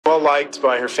well-liked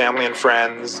by her family and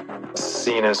friends,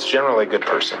 seen as generally a good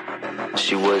person.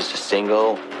 She was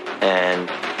single, and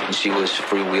she was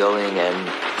freewheeling and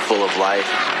full of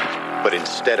life. But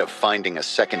instead of finding a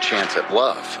second chance at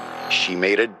love, she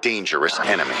made a dangerous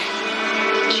enemy.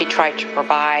 She tried to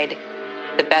provide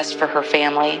the best for her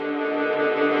family,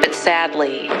 but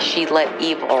sadly, she let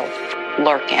evil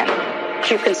lurk in.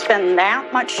 You can spend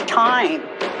that much time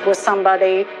with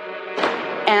somebody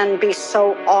and be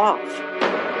so off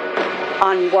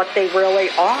on what they really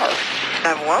are.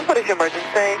 911, what is your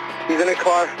emergency? She's in a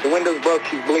car, the window's broke,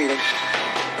 she's bleeding.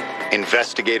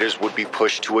 Investigators would be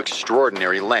pushed to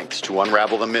extraordinary lengths to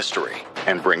unravel the mystery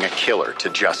and bring a killer to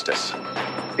justice.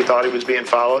 He thought he was being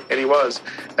followed, and he was,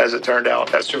 as it turned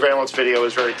out. That surveillance video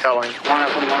is very telling. One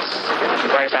of them was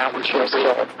right out when she was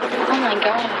killed. Oh my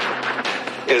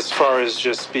God. As far as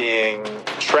just being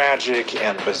tragic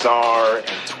and bizarre and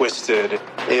twisted,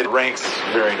 it ranks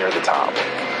very near the top.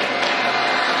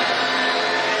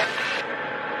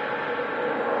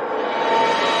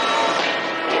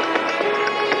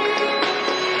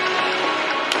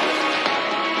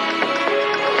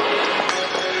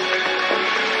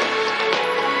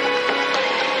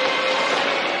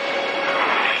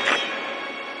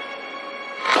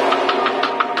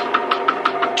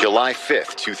 July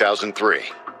 5th, 2003.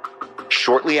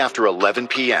 Shortly after 11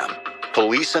 p.m.,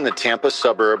 police in the Tampa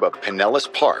suburb of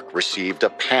Pinellas Park received a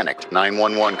panicked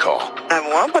 911 call.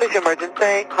 911, what is your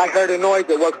emergency? I heard a noise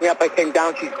that woke me up. I came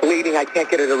down. She's bleeding. I can't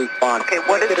get her to respond. Okay,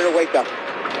 what is it? Get her to wake up.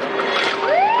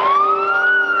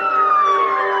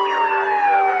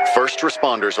 First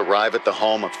responders arrive at the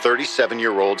home of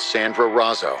 37-year-old Sandra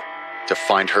Razzo to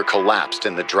find her collapsed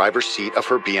in the driver's seat of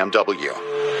her BMW.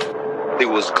 There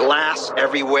was glass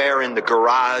everywhere in the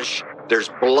garage. There's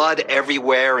blood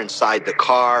everywhere inside the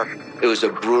car. It was a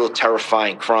brutal,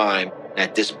 terrifying crime.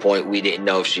 At this point, we didn't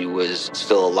know if she was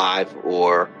still alive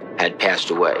or had passed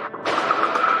away.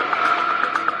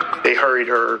 They hurried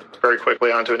her very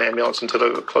quickly onto an ambulance into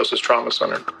the closest trauma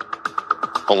center.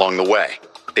 Along the way,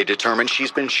 they determined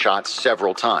she's been shot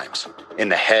several times in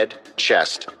the head,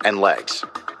 chest, and legs.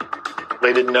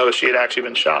 They didn't know she had actually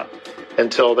been shot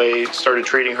until they started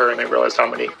treating her and they realized how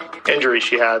many injuries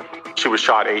she had. She was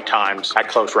shot 8 times at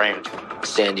close range.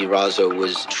 Sandy Razzo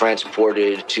was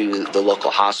transported to the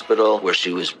local hospital where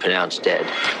she was pronounced dead.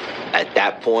 At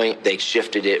that point, they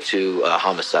shifted it to a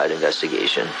homicide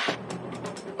investigation.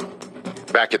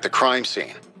 Back at the crime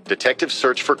scene, detectives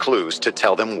searched for clues to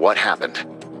tell them what happened.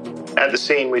 At the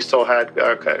scene, we still had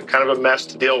kind of a mess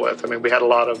to deal with. I mean, we had a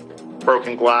lot of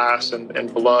broken glass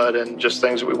and blood and just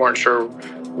things that we weren't sure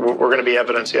were going to be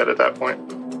evidence yet at that point.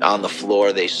 On the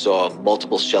floor, they saw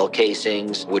multiple shell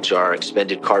casings, which are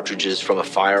expended cartridges from a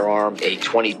firearm, a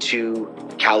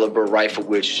 .22 caliber rifle,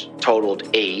 which totaled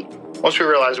 8. Once we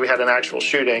realized we had an actual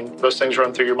shooting, those things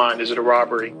run through your mind. Is it a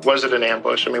robbery? Was it an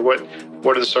ambush? I mean, what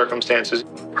are the circumstances?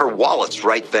 Her wallet's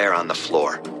right there on the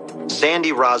floor.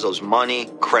 Sandy Razzo's money,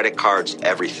 credit cards,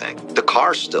 everything. The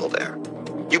car's still there.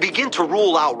 You begin to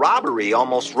rule out robbery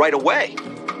almost right away.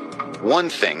 One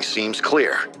thing seems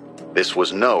clear. This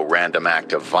was no random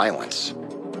act of violence.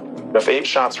 If 8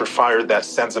 shots were fired, that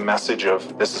sends a message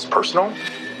of this is personal.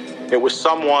 It was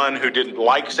someone who didn't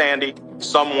like Sandy,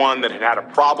 someone that had had a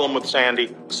problem with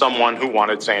Sandy, someone who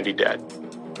wanted Sandy dead.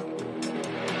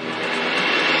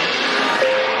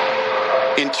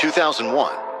 In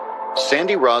 2001,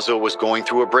 Sandy Razzo was going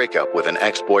through a breakup with an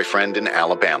ex-boyfriend in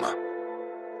Alabama.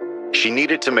 She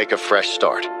needed to make a fresh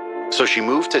start, so she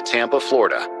moved to Tampa,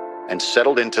 Florida, and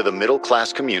settled into the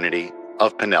middle-class community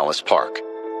of Pinellas Park.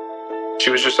 She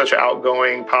was just such an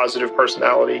outgoing, positive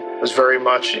personality, was very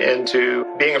much into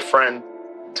being a friend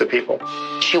to people.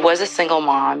 She was a single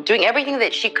mom, doing everything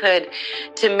that she could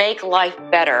to make life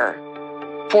better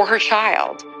for her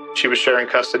child. She was sharing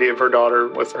custody of her daughter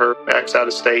with her ex out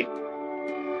of state.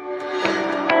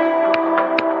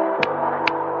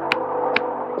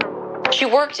 She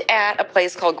worked at a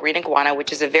place called Green Iguana,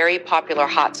 which is a very popular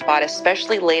hotspot,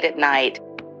 especially late at night.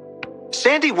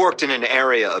 Sandy worked in an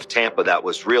area of Tampa that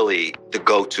was really the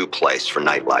go-to place for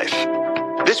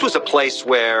nightlife. This was a place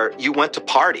where you went to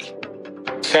party.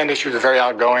 Sandy, she was very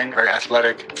outgoing, very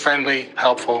athletic, friendly,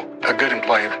 helpful, a good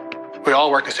employee. We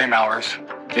all worked the same hours.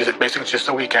 Basically just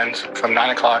the weekends, from 9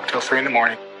 o'clock till 3 in the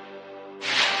morning.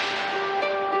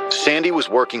 Sandy was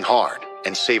working hard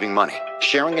and saving money,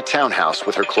 sharing a townhouse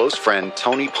with her close friend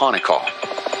Tony Ponical.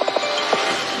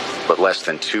 But less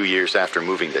than 2 years after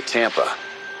moving to Tampa,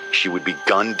 she would be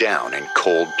gunned down in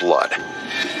cold blood.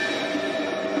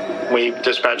 We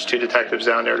dispatched 2 detectives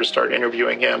down there to start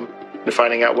interviewing him and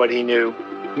finding out what he knew.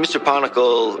 Mr.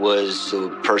 Ponical was the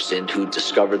person who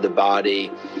discovered the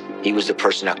body. He was the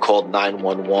person that called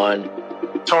 911.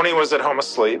 Tony was at home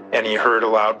asleep, and he heard a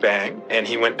loud bang, and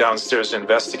he went downstairs to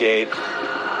investigate.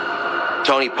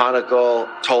 Tony Ponicall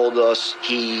told us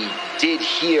he did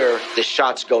hear the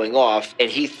shots going off,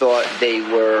 and he thought they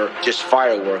were just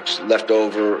fireworks left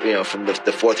over, from the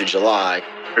 4th of July.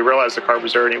 We realized the car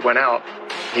was there, and he went out.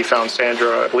 He found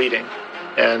Sandra bleeding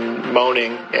and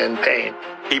moaning in pain.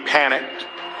 He panicked.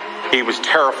 He was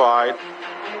terrified.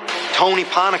 Tony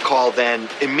Ponicall then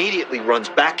immediately runs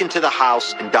back into the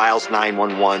house and dials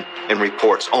 911 and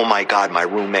reports, "Oh my God, my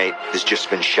roommate has just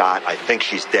been shot. I think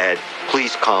she's dead.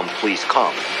 Please come, please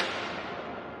come."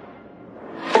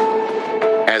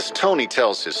 As Tony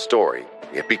tells his story,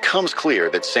 it becomes clear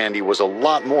that Sandy was a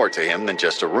lot more to him than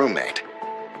just a roommate.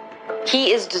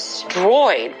 He is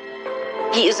destroyed.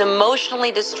 He is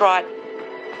emotionally distraught.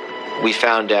 We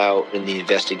found out in the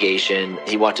investigation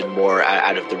he wanted more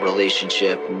out of the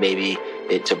relationship, maybe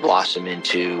it to blossom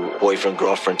into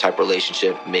boyfriend-girlfriend type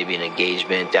relationship, maybe an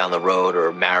engagement down the road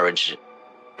or marriage.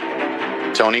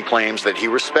 Tony claims that he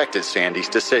respected Sandy's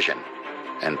decision,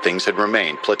 and things had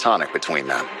remained platonic between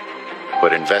them.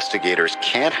 But investigators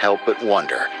can't help but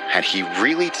wonder, had he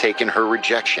really taken her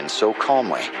rejection so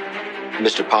calmly?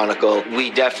 Mr. Ponicall,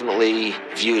 we definitely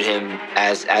viewed him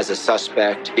as a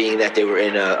suspect, being that they were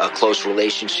in a close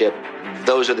relationship.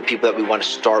 Those are the people that we want to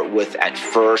start with at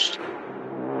first.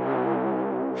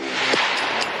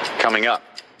 Coming up,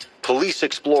 police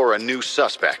explore a new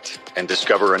suspect and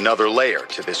discover another layer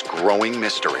to this growing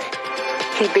mystery.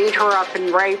 He beat her up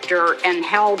and raped her and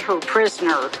held her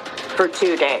prisoner for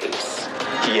 2 days.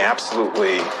 He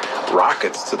absolutely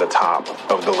rockets to the top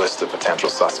of the list of potential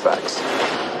suspects.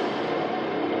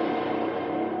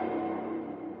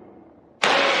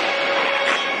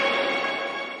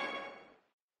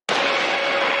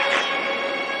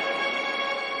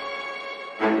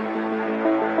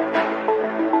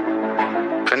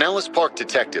 Pinellas Park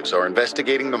detectives are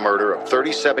investigating the murder of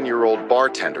 37-year-old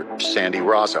bartender Sandy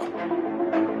Razzo.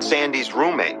 Sandy's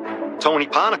roommate, Tony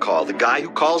Ponicall, the guy who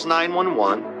calls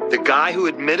 911, the guy who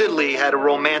admittedly had a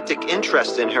romantic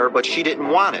interest in her, but she didn't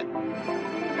want it.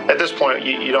 At this point,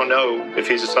 you don't know if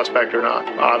he's a suspect or not.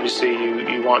 Obviously,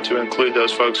 you want to include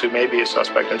those folks who may be a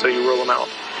suspect until you rule them out.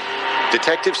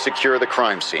 Detectives secure the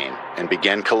crime scene and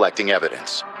begin collecting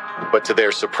evidence. But to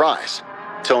their surprise,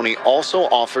 Tony also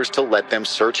offers to let them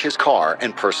search his car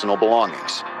and personal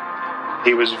belongings.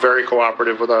 He was very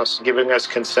cooperative with us, giving us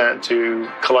consent to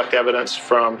collect evidence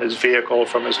from his vehicle,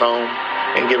 from his home,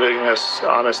 and giving us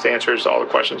honest answers to all the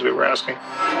questions we were asking.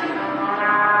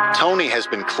 Tony has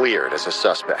been cleared as a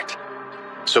suspect,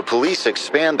 so police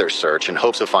expand their search in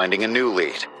hopes of finding a new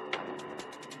lead.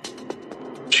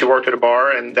 She worked at a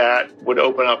bar, and that would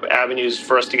open up avenues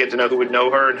for us to get to know who would know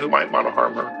her and who might want to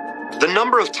harm her. The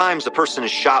number of times a person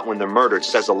is shot when they're murdered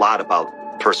says a lot about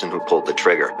the person who pulled the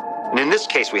trigger. And in this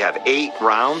case, we have 8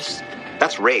 rounds.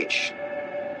 That's rage.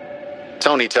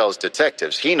 Tony tells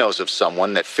detectives he knows of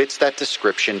someone that fits that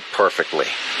description perfectly.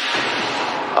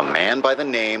 A man by the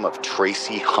name of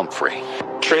Tracy Humphrey.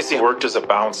 Tracy worked as a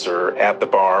bouncer at the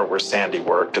bar where Sandy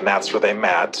worked, and that's where they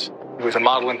met. He was a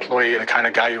model employee and the kind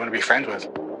of guy you want to be friends with.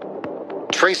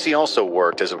 Tracy also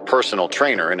worked as a personal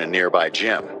trainer in a nearby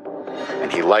gym,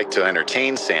 and he liked to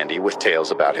entertain Sandy with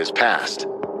tales about his past.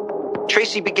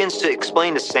 Tracy begins to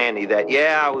explain to Sandy that,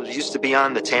 I used to be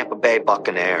on the Tampa Bay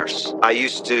Buccaneers. I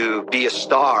used to be a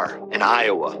star in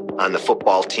Iowa on the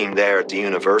football team there at the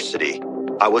university.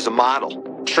 I was a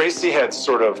model. Tracy had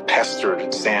sort of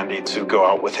pestered Sandy to go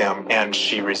out with him, and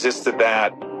she resisted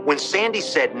that. When Sandy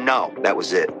said no, that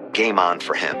was it. Game on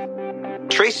for him.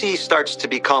 Tracy starts to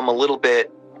become a little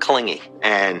bit clingy,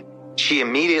 and she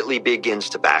immediately begins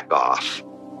to back off.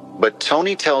 But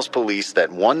Tony tells police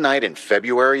that one night in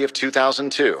February of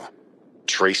 2002,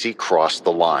 Tracy crossed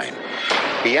the line.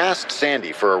 He asked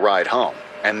Sandy for a ride home,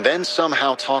 and then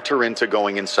somehow talked her into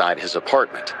going inside his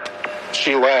apartment.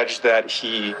 She alleged that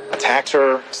he attacked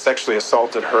her, sexually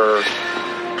assaulted her.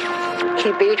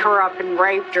 He beat her up and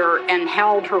raped her and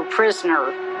held her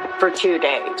prisoner for 2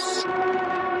 days.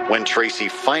 When Tracy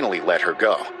finally let her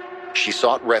go, she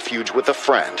sought refuge with a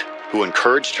friend who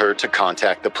encouraged her to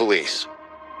contact the police.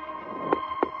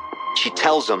 She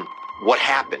tells him what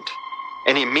happened.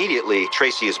 And immediately,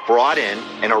 Tracy is brought in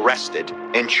and arrested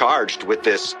and charged with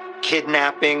this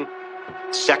kidnapping,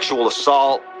 sexual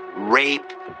assault, rape.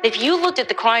 If you looked at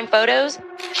the crime photos,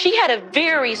 she had a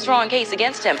very strong case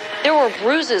against him. There were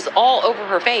bruises all over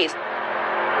her face.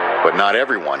 But not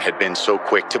everyone had been so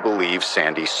quick to believe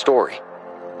Sandy's story.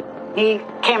 He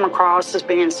came across as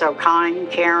being so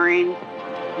kind, caring.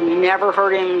 Never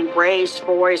heard him raise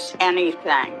voice,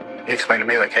 anything. He explained to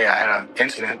me, I had an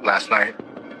incident last night.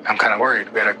 I'm kind of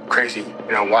worried. We had a crazy,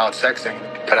 wild sex thing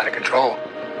got out of control.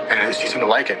 And she seemed to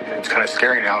like it. And it's kind of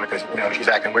scary now because, she's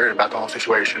acting weird about the whole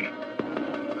situation.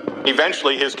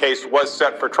 Eventually, his case was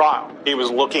set for trial. He was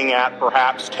looking at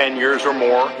perhaps 10 years or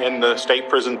more in the state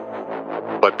prison.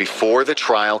 But before the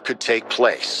trial could take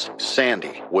place,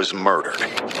 Sandy was murdered.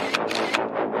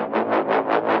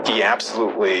 He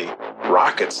absolutely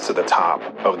rockets to the top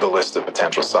of the list of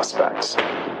potential suspects.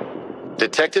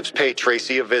 Detectives pay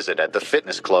Tracy a visit at the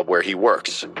fitness club where he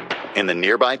works, in the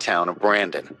nearby town of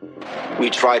Brandon. We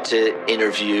tried to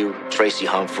interview Tracy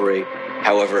Humphrey.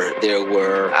 However, there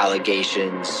were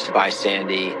allegations by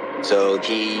Sandy, so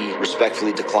he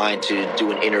respectfully declined to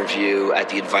do an interview at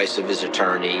the advice of his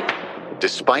attorney.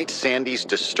 Despite Sandy's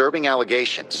disturbing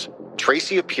allegations,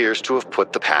 Tracy appears to have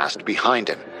put the past behind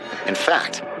him. In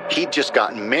fact, he'd just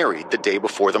gotten married the day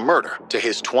before the murder to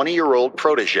his 20-year-old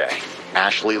protege,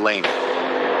 Ashley Laney.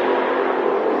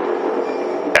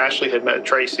 Ashley had met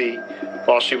Tracy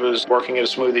while she was working at a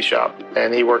smoothie shop,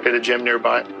 and he worked at a gym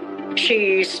nearby.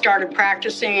 She started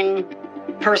practicing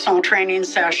personal training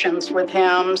sessions with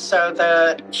him so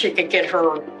that she could get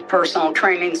her personal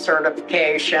training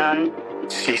certification.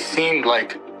 She seemed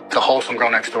like the wholesome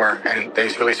girl next door, and they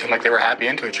really seemed like they were happy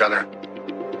into each other.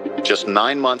 Just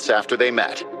 9 months after they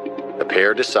met, the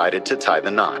pair decided to tie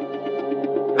the knot.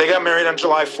 They got married on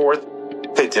July 4th.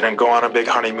 They didn't go on a big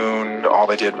honeymoon. All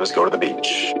they did was go to the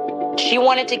beach. She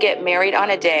wanted to get married on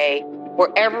a day where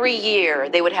every year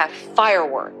they would have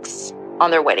fireworks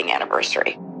on their wedding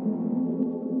anniversary.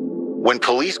 When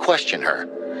police question her,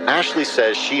 Ashley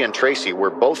says she and Tracy were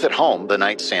both at home the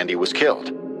night Sandy was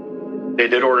killed. They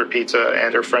did order pizza,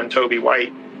 and her friend Toby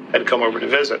White had come over to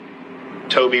visit.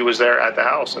 Toby was there at the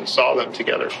house and saw them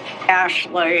together.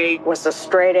 Ashley was a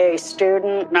straight-A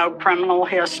student, no criminal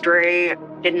history,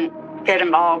 didn't get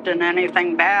involved in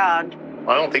anything bad.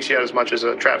 I don't think she had as much as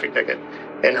a traffic ticket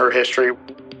in her history.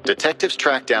 Detectives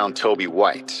tracked down Toby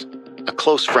White, a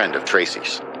close friend of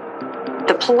Tracy's.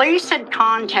 The police had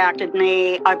contacted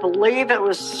me, I believe it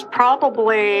was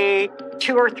probably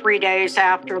 2 or 3 days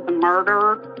after the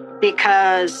murder,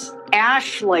 because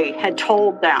Ashley had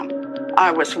told them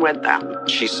I was with them.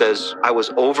 She says, I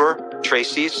was over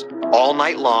Tracy's all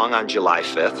night long on July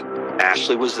 5th.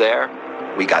 Ashley was there.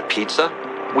 We got pizza.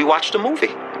 We watched a movie.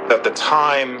 At the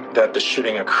time that the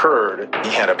shooting occurred,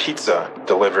 he had a pizza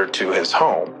delivered to his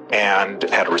home and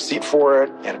had a receipt for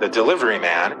it. And the delivery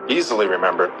man easily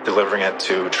remembered delivering it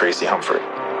to Tracy Humphrey.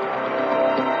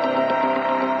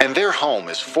 And their home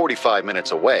is 45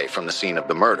 minutes away from the scene of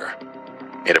the murder.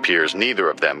 It appears neither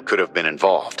of them could have been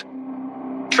involved.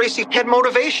 Tracy had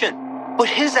motivation, but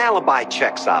his alibi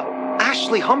checks out.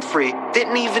 Ashley Humphrey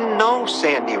didn't even know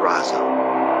Sandy Razzo.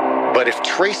 But if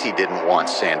Tracy didn't want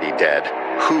Sandy dead,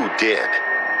 who did?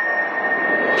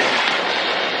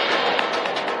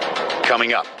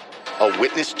 Coming up, a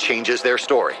witness changes their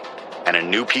story, and a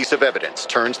new piece of evidence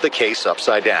turns the case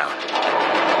upside down.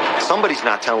 Somebody's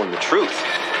not telling the truth,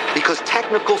 because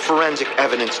technical forensic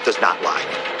evidence does not lie.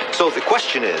 So the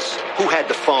question is, who had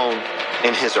the phone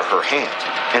in his or her hand,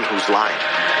 and who's lying?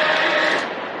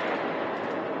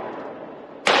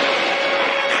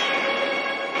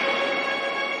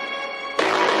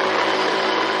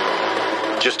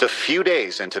 Just a few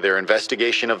days into their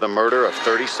investigation of the murder of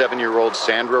 37-year-old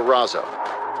Sandra Razzo,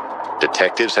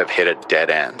 detectives have hit a dead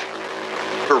end.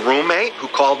 Her roommate, who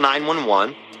called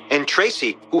 911, and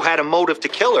Tracy, who had a motive to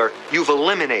kill her, you've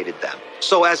eliminated them.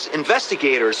 So as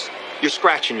investigators, you're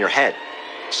scratching your head.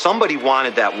 Somebody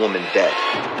wanted that woman dead.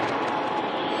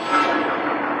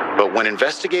 But when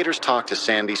investigators talk to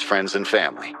Sandy's friends and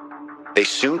family, they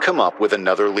soon come up with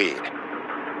another lead.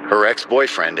 Her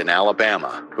ex-boyfriend in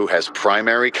Alabama, who has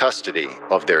primary custody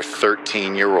of their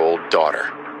 13-year-old daughter.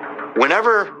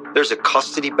 Whenever there's a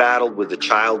custody battle with a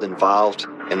child involved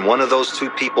and one of those two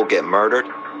people get murdered,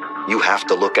 you have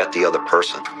to look at the other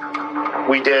person.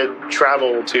 We did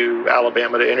travel to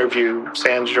Alabama to interview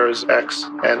Sandra's ex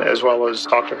and as well as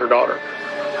talk to her daughter.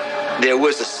 There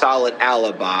was a solid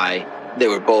alibi. They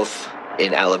were both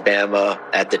in Alabama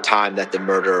at the time that the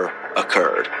murder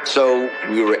occurred. So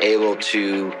we were able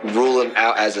to rule him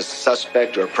out as a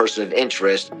suspect or a person of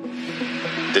interest.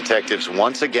 Detectives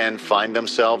once again find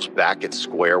themselves back at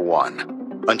square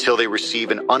one until they receive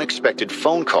an unexpected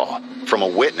phone call from a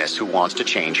witness who wants to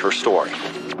change her story.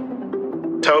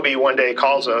 Toby one day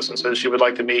calls us and says she would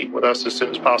like to meet with us as soon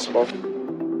as possible.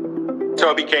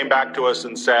 Toby came back to us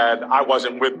and said, I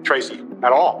wasn't with Tracy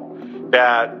at all,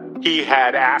 that he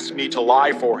had asked me to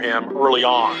lie for him early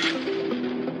on.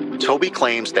 Toby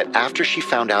claims that after she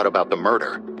found out about the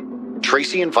murder,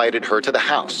 Tracy invited her to the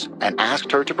house and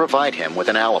asked her to provide him with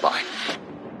an alibi.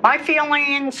 My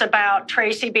feelings about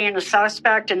Tracy being a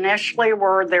suspect initially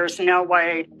were there's no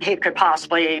way he could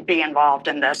possibly be involved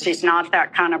in this. He's not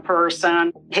that kind of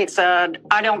person. He said,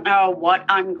 I don't know what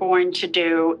I'm going to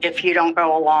do if you don't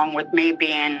go along with me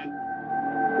being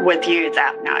with you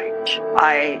that night.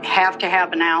 I have to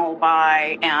have an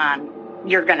alibi, and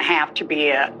you're going to have to be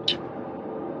it.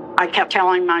 I kept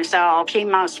telling myself he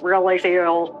must really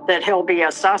feel that he'll be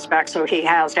a suspect, so he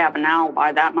has to have an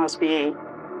alibi. That must be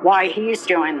why he's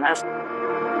doing this.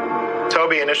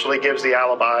 Toby initially gives the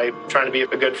alibi, trying to be a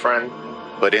good friend.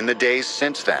 But in the days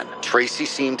since then, Tracy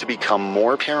seemed to become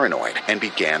more paranoid and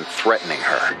began threatening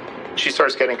her. She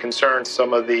starts getting concerned.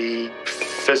 Some of the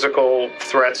physical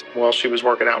threats while she was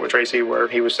working out with Tracy, where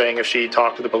he was saying if she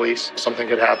talked to the police, something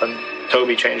could happen.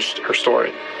 Toby changed her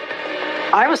story.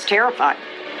 I was terrified.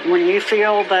 When you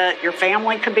feel that your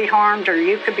family could be harmed or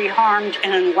you could be harmed,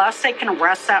 and unless they can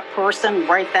arrest that person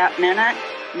right that minute,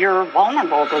 you're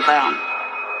vulnerable to them.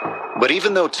 But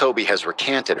even though Toby has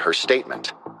recanted her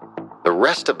statement, the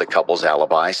rest of the couple's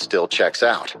alibi still checks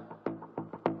out.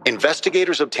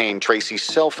 Investigators obtained Tracy's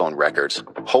cell phone records,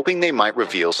 hoping they might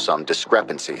reveal some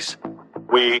discrepancies.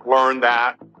 We learned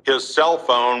that his cell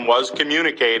phone was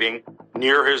communicating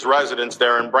near his residence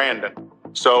there in Brandon.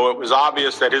 So it was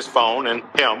obvious that his phone and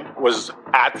him was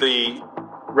at the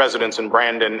residence in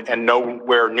Brandon and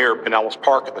nowhere near Pinellas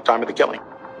Park at the time of the killing.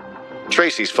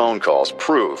 Tracy's phone calls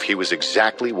prove he was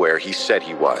exactly where he said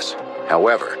he was.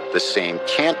 However, the same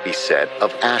can't be said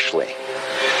of Ashley.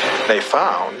 They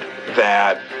found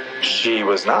that she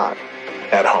was not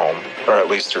at home, or at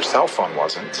least her cell phone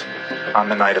wasn't, on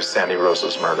the night of Sandy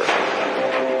Rosa's murder.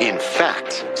 In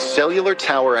fact, cellular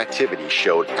tower activity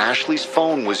showed Ashley's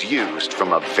phone was used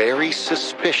from a very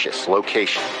suspicious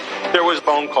location. There was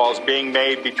phone calls being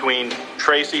made between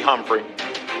Tracy Humphrey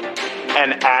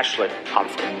and Ashley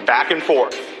Humphrey, back and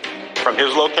forth, from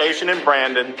his location in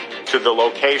Brandon to the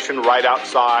location right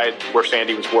outside where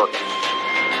Sandy was working.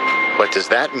 But does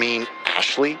that mean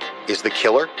Ashley is the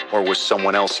killer, or was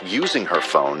someone else using her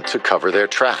phone to cover their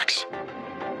tracks?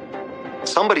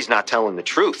 Somebody's not telling the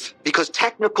truth, because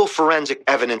technical forensic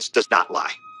evidence does not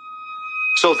lie.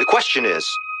 So the question is,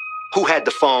 who had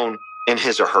the phone in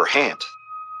his or her hand?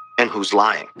 And who's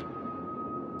lying?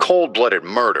 Cold-blooded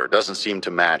murder doesn't seem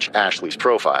to match Ashley's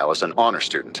profile as an honor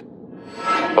student.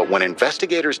 But when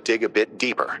investigators dig a bit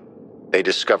deeper, they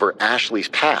discover Ashley's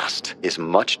past is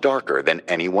much darker than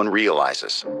anyone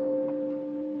realizes.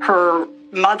 Her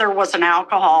mother was an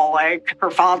alcoholic. Her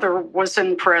father was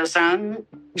in prison.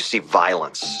 You see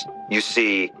violence. You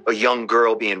see a young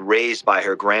girl being raised by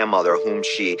her grandmother, whom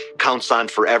she counts on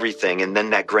for everything, and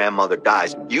then that grandmother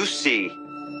dies. You see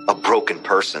a broken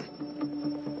person.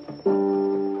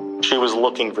 She was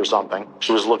looking for something.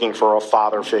 She was looking for a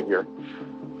father figure.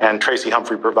 And Tracy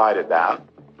Humphrey provided that.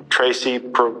 Tracy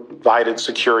provided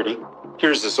security.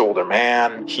 Here's this older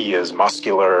man. He is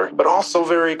muscular, but also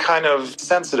very kind of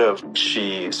sensitive.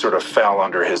 She sort of fell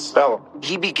under his spell.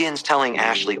 He begins telling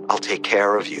Ashley, I'll take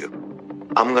care of you.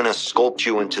 I'm going to sculpt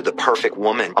you into the perfect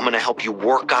woman. I'm going to help you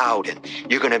work out, and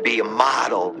you're going to be a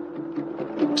model.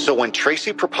 So when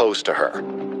Tracy proposed to her,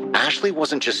 Ashley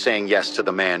wasn't just saying yes to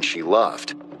the man she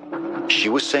loved. She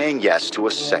was saying yes to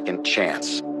a second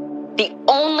chance. The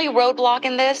only roadblock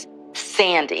in this,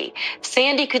 Sandy.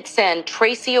 Sandy could send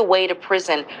Tracy away to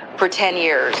prison for 10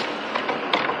 years.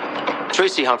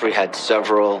 Tracy Humphrey had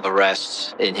several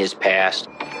arrests in his past.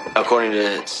 According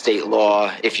to state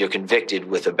law, if you're convicted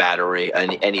with a battery,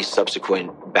 any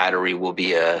subsequent battery will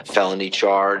be a felony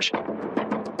charge.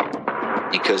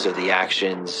 Because of the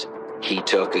actions he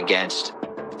took against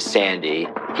Sandy,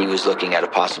 he was looking at a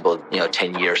possible,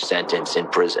 10-year sentence in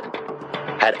prison.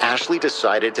 Had Ashley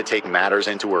decided to take matters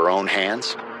into her own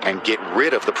hands and get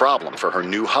rid of the problem for her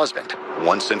new husband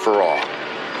once and for all?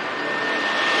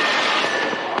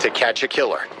 To catch a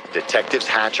killer, detectives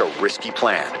hatch a risky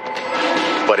plan.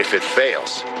 But if it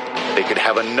fails, they could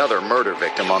have another murder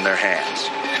victim on their hands.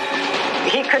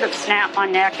 He could have snapped my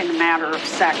neck in a matter of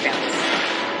seconds.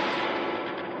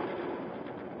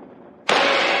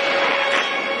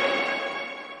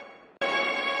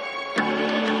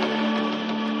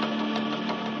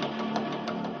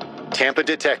 Tampa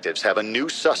detectives have a new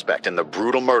suspect in the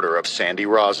brutal murder of Sandy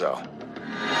Rozzo.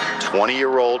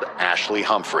 20-year-old Ashley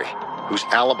Humphrey, whose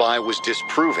alibi was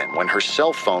disproven when her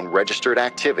cell phone registered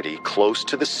activity close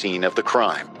to the scene of the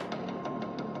crime.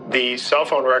 The cell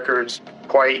phone records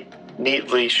quite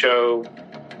neatly show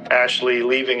Ashley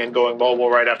leaving and going mobile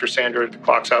right after Sandra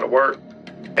clocks out of work,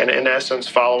 and in essence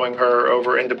following her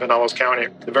over into Pinellas County.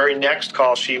 The very next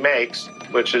call she makes,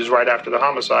 which is right after the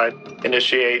homicide,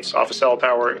 initiates off a cell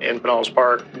tower in Pinellas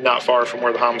Park, not far from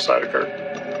where the homicide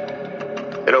occurred.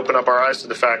 It opened up our eyes to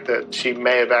the fact that she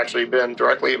may have actually been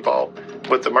directly involved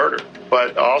with the murder.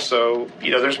 But also,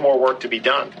 there's more work to be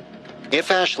done.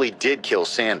 If Ashley did kill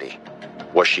Sandy,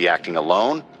 was she acting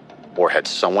alone, or had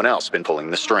someone else been pulling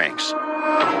the strings?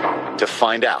 To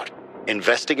find out,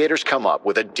 investigators come up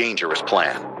with a dangerous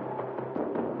plan.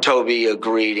 Toby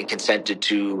agreed and consented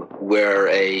to wear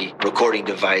a recording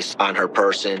device on her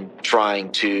person,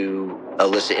 trying to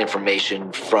elicit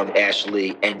information from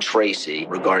Ashley and Tracy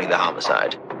regarding the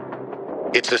homicide.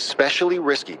 It's especially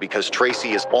risky because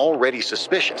Tracy is already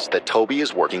suspicious that Toby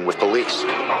is working with police.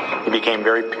 He became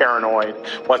very paranoid,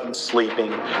 wasn't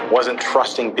sleeping, wasn't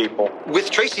trusting people.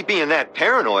 With Tracy being that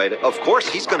paranoid, of course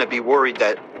he's going to be worried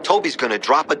that Toby's going to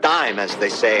drop a dime, as they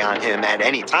say, on him at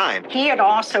any time. He had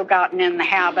also gotten in the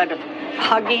habit of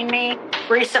hugging me.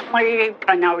 Recently,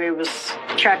 I know he was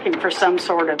checking for some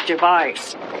sort of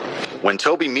device. When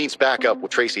Toby meets back up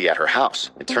with Tracy at her house,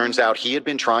 it turns out he had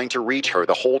been trying to reach her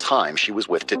the whole time she was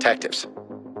with detectives.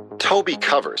 Toby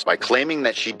covers by claiming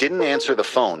that she didn't answer the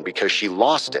phone because she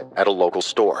lost it at a local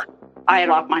store. I had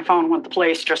left my phone with the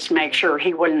police just to make sure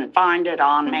he wouldn't find it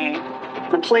on me.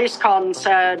 The police called and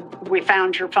said, "We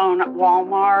found your phone at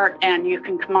Walmart and you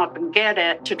can come up and get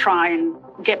it to try and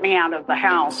get me out of the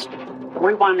house."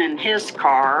 We went in his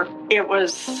car. It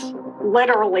was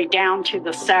literally down to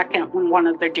the second when one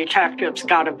of the detectives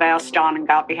got a vest on and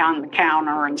got behind the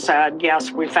counter and said,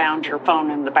 "Yes, we found your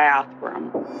phone in the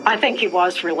bathroom." I think he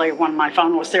was relieved when my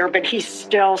phone was there, but he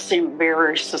still seemed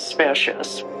very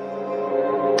suspicious.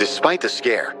 Despite the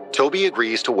scare, Toby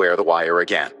agrees to wear the wire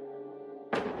again.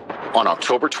 On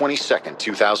October 22nd,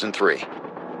 2003,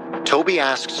 Toby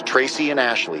asks Tracy and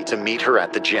Ashley to meet her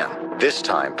at the gym. This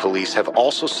time, police have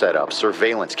also set up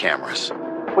surveillance cameras.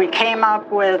 We came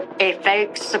up with a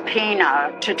fake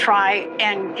subpoena to try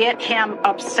and get him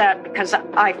upset because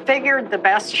I figured the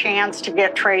best chance to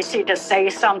get Tracy to say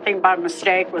something by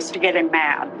mistake was to get him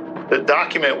mad. The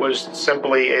document was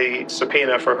simply a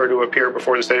subpoena for her to appear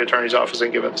before the state attorney's office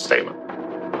and give a statement.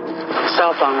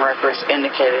 Cell phone records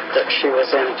indicated that she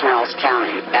was in Pinellas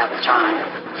County at the time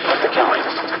of the killing.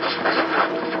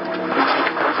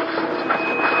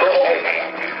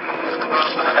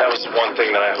 That was one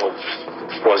thing that I hope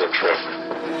wasn't true.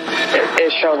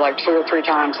 It showed like 2 or 3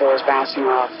 times that it was bouncing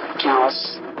off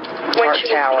Pinellas Park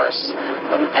Towers,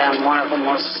 and one of them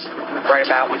was right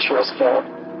about when she was killed.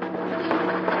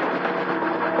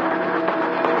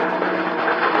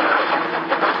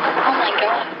 Oh my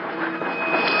God.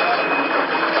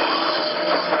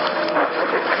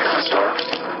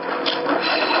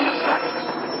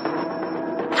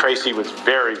 Tracy was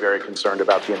very, very concerned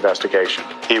about the investigation.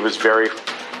 He was very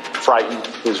frightened.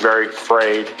 He was very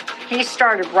afraid. He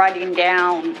started writing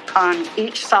down on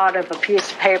each side of a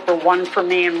piece of paper, one for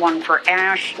me and one for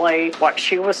Ashley, what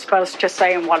she was supposed to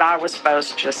say and what I was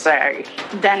supposed to say.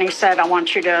 Then he said, "I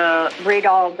want you to read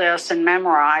all this and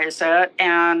memorize it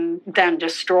and then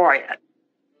destroy it."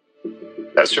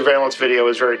 That surveillance video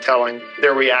is very telling.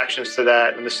 Their reactions to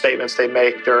that and the statements they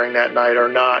make during that night are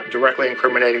not directly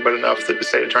incriminating, but enough that the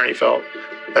state attorney felt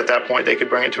at that point they could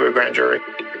bring it to a grand jury.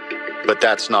 But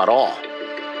that's not all.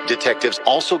 Detectives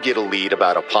also get a lead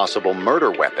about a possible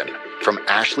murder weapon from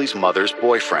Ashley's mother's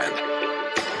boyfriend.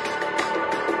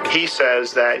 He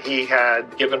says that he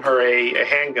had given her a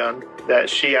handgun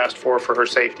that she asked for her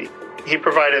safety. He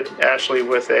provided Ashley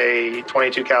with a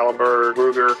 .22 caliber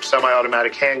Ruger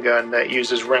semi-automatic handgun that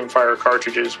uses rimfire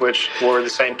cartridges, which were the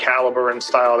same caliber and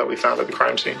style that we found at the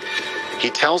crime scene.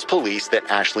 He tells police that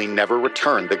Ashley never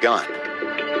returned the gun.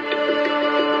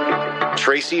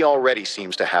 Tracy already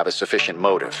seems to have a sufficient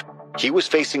motive. He was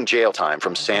facing jail time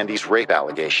from Sandy's rape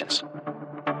allegations.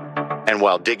 And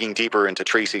while digging deeper into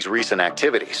Tracy's recent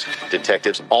activities,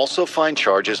 detectives also find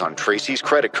charges on Tracy's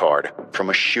credit card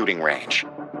from a shooting range.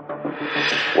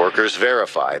 Workers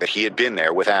verify that he had been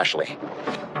there with Ashley.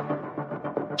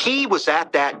 He was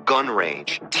at that gun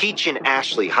range, teaching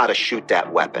Ashley how to shoot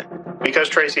that weapon. Because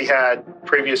Tracy had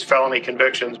previous felony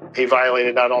convictions, he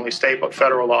violated not only state but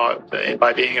federal law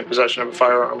by being in possession of a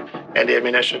firearm and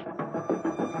ammunition.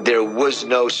 There was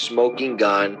no smoking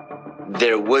gun.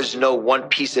 There was no one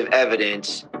piece of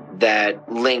evidence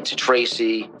that linked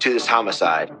Tracy to this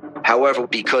homicide. However,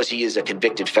 because he is a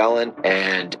convicted felon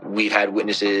and we've had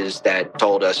witnesses that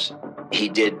told us he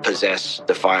did possess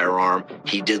the firearm,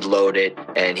 he did load it,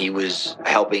 and he was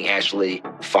helping Ashley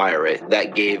fire it,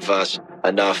 that gave us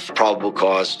enough probable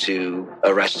cause to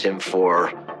arrest him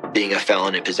for being a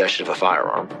felon in possession of a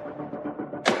firearm.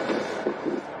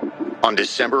 On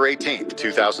December 18th,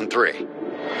 2003,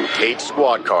 8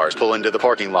 squad cars pull into the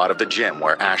parking lot of the gym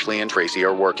where Ashley and Tracy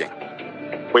are working.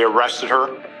 We arrested her,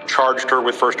 charged her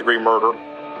with first-degree murder.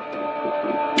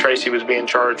 Tracy was being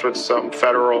charged with some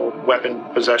federal weapon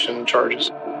possession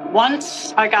charges.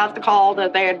 Once I got the call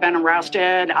that they had been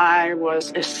arrested, I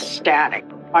was ecstatic.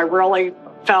 I really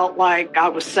felt like I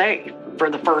was safe for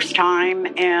the first time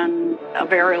in a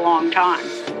very long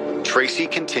time. Tracy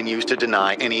continues to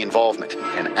deny any involvement,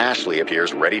 and Ashley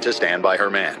appears ready to stand by her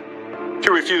man. She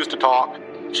refused to talk.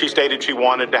 She stated she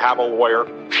wanted to have a lawyer.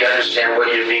 Do you understand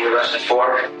what you're being arrested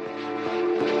for?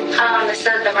 It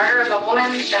said the murder of a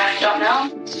woman that I don't know.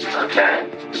 Okay.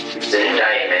 The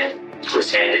indictment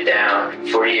was handed down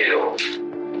for you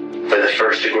for the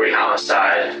first-degree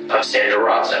homicide of Sandra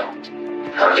Razzo.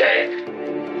 Okay?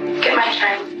 Get my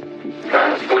attorney.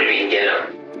 What do you mean, get him?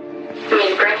 I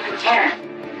mean, bring him here.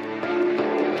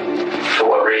 For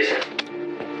what reason?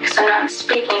 Because I'm not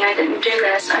speaking. I didn't do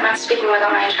this. I'm not speaking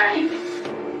without my attorney.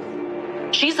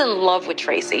 She's in love with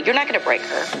Tracy. You're not going to break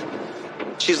her.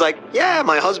 She's like, yeah,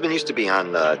 my husband used to be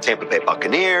on the Tampa Bay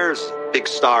Buccaneers, big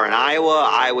star in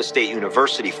Iowa State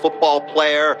University football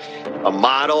player, a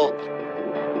model.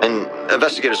 And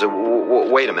investigators said,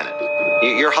 wait a minute.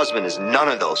 Your husband is none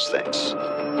of those things.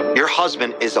 Your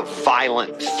husband is a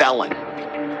violent felon.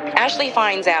 Ashley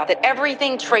finds out that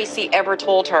everything Tracy ever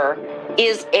told her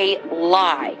is a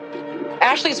lie.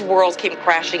 Ashley's world came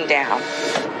crashing down.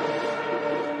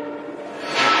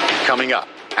 Coming up,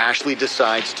 Ashley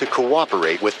decides to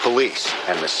cooperate with police,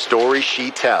 and the story she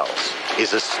tells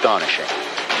is astonishing.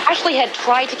 Ashley had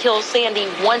tried to kill Sandy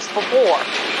once before.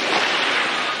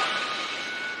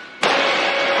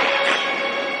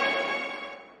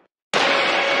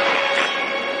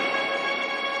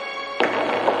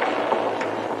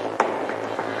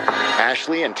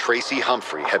 Ashley and Tracy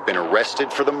Humphrey have been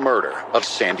arrested for the murder of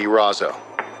Sandy Razzo.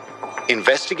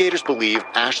 Investigators believe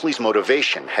Ashley's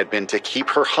motivation had been to keep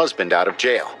her husband out of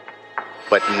jail.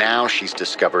 But now she's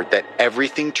discovered that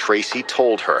everything Tracy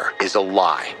told her is a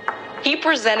lie. He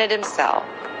presented himself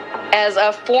as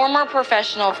a former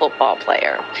professional football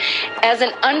player, as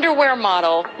an underwear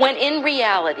model, when in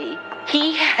reality,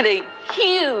 he had a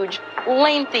huge,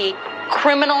 lengthy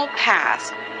criminal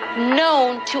past,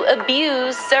 known to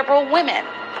abuse several women.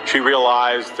 She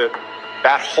realized that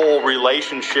that whole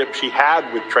relationship she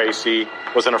had with Tracy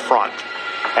was an affront,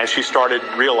 and she started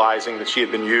realizing that she had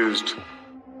been used.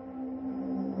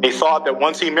 He thought that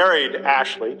once he married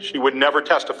Ashley, she would never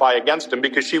testify against him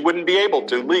because she wouldn't be able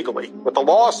to legally. What the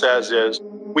law says is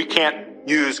we can't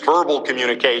use verbal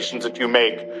communications that you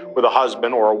make with a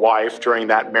husband or a wife during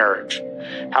that marriage.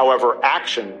 However,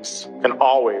 actions can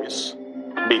always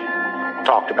be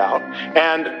talked about.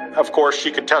 And, of course,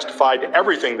 she could testify to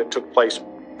everything that took place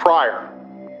prior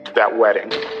to that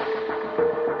wedding.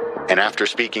 And after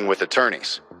speaking with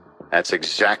attorneys, that's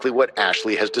exactly what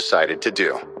Ashley has decided to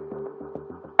do.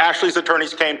 Ashley's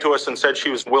attorneys came to us and said she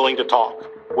was willing to talk.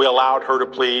 We allowed her to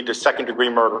plead to second-degree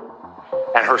murder,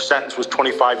 and her sentence was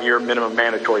 25-year minimum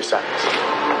mandatory sentence.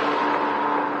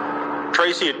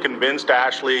 Tracy had convinced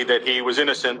Ashley that he was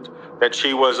innocent, that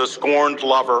she was a scorned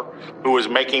lover who was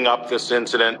making up this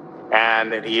incident,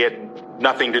 and that he had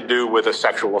nothing to do with a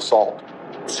sexual assault.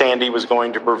 Sandy was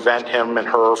going to prevent him and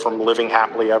her from living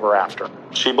happily ever after.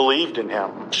 She believed in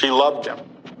him. She loved him.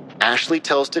 Ashley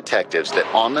tells detectives that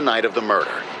on the night of the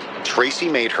murder, Tracy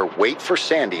made her wait for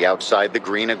Sandy outside the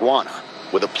Green Iguana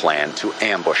with a plan to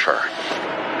ambush her.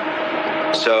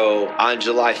 So on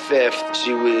July 5th,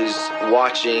 she was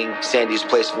watching Sandy's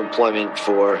place of employment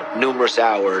for numerous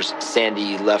hours.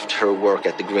 Sandy left her work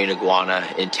at the Green Iguana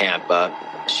in Tampa.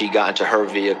 She got into her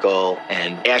vehicle,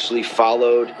 and Ashley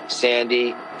followed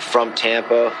Sandy from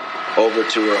Tampa over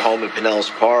to her home in Pinellas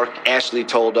Park. Ashley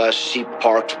told us she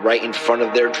parked right in front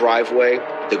of their driveway.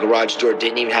 The garage door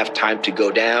didn't even have time to go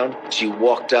down. She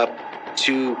walked up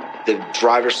to the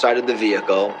driver's side of the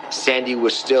vehicle. Sandy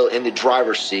was still in the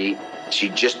driver's seat. She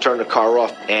just turned the car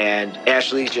off, and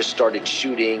Ashley just started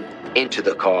shooting into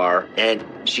the car, and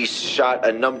she shot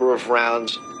a number of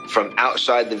rounds from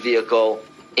outside the vehicle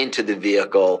into the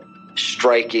vehicle,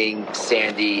 striking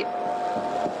Sandy.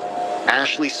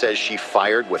 Ashley says she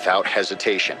fired without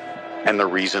hesitation, and the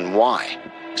reason why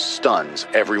stuns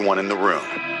everyone in the room.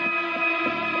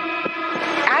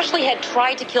 Ashley had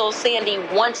tried to kill Sandy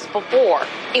once before.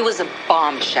 It was a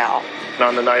bombshell.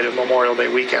 On the night of Memorial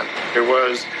Day weekend, there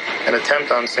was an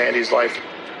attempt on Sandy's life.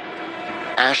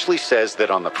 Ashley says that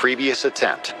on the previous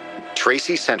attempt,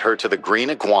 Tracy sent her to the Green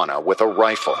Iguana with a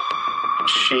rifle.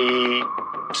 She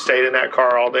stayed in that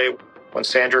car all day. When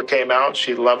Sandra came out,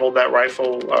 she leveled that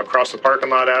rifle across the parking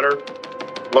lot at her,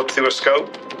 looked through a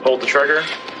scope, pulled the trigger,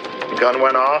 the gun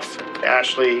went off.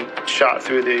 Ashley shot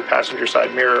through the passenger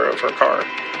side mirror of her car.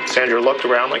 Sandra looked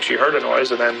around like she heard a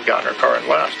noise and then got in her car and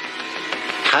left.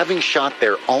 Having shot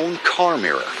their own car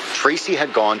mirror, Tracy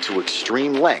had gone to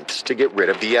extreme lengths to get rid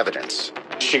of the evidence.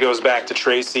 She goes back to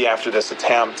Tracy after this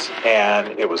attempt,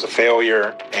 and it was a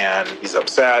failure, and he's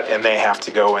upset, and they have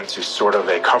to go into sort of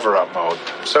a cover-up mode.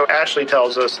 So Ashley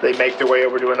tells us they make their way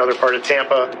over to another part of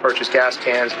Tampa, purchase gas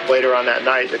cans. Later on that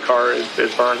night, the car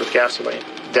is burned with gasoline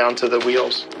down to the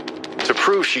wheels. To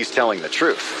prove she's telling the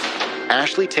truth,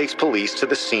 Ashley takes police to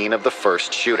the scene of the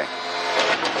first shooting.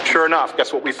 Sure enough,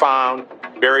 guess what we found?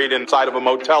 Buried inside of a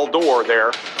motel door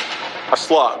there, a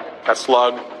slug. That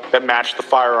slug that matched the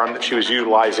firearm that she was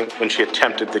utilizing when she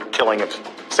attempted the killing of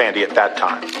Sandy at that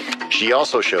time. She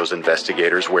also shows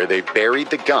investigators where they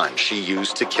buried the gun she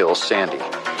used to kill Sandy.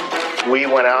 We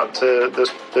went out to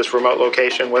this remote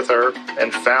location with her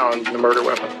and found the murder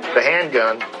weapon. The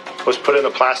handgun was put in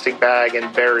a plastic bag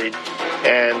and buried,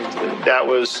 and that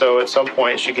was so at some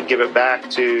point she could give it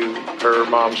back to her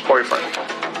mom's boyfriend.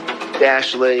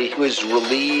 Ashley was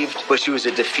relieved, but she was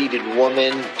a defeated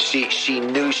woman. She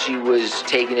knew she was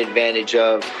taken advantage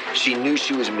of. She knew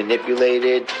she was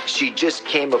manipulated. She just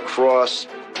came across,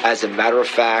 as a matter of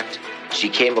fact, she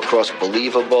came across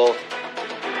believable.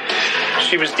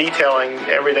 She was detailing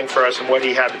everything for us and what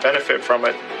he had to benefit from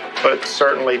it, but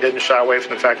certainly didn't shy away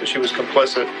from the fact that she was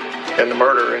complicit in the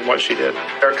murder and what she did.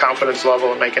 Her confidence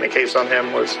level in making a case on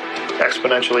him was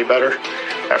exponentially better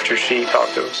after she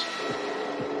talked to us.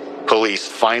 Police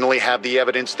finally have the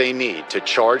evidence they need to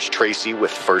charge Tracy with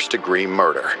first-degree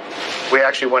murder. We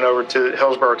actually went over to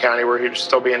Hillsborough County, where he was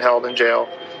still being held in jail,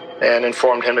 and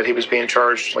informed him that he was being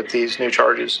charged with these new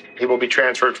charges. He will be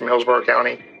transferred from Hillsborough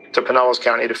County to Pinellas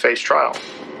County to face trial.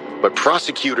 But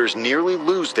prosecutors nearly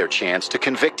lose their chance to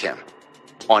convict him.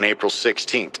 On April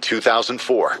 16,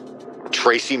 2004,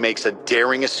 Tracy makes a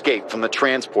daring escape from the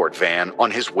transport van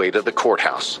on his way to the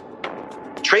courthouse.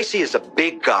 Tracy is a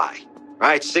big guy.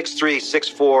 Right, 6'3",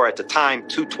 6'4", at the time,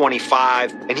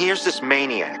 225. And here's this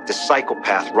maniac, this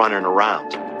psychopath running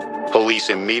around.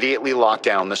 Police immediately lock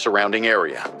down the surrounding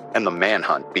area, and the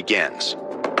manhunt begins.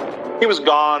 He was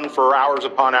gone for hours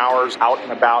upon hours, out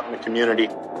and about in the community.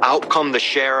 Out come the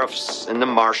sheriffs and the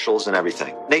marshals and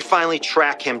everything. They finally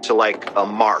track him to like a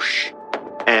marsh,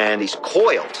 and he's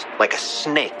coiled like a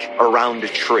snake around a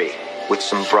tree with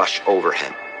some brush over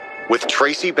him. With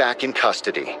Tracy back in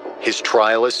custody, his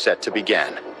trial is set to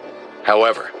begin.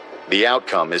 However, the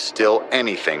outcome is still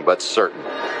anything but certain.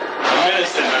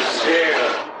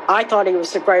 I thought he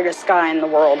was the greatest guy in the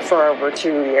world for over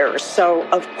 2 years. So,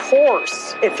 of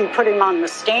course, if you put him on the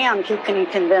stand, he can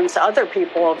convince other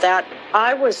people of that.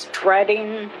 I was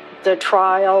dreading the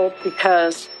trial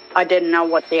because I didn't know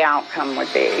what the outcome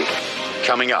would be.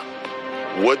 Coming up,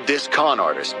 would this con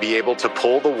artist be able to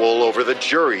pull the wool over the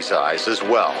jury's eyes as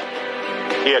well?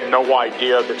 He had no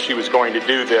idea that she was going to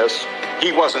do this.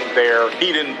 He wasn't there.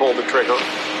 He didn't pull the trigger.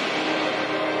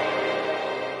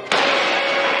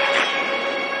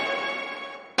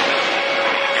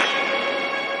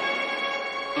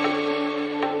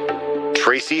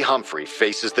 Tracy Humphrey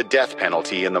faces the death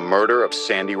penalty in the murder of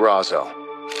Sandy Razzo.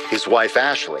 His wife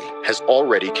Ashley has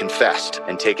already confessed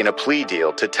and taken a plea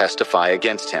deal to testify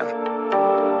against him.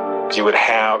 You would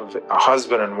have a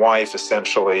husband and wife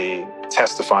essentially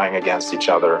testifying against each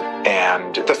other.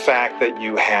 And the fact that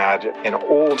you had an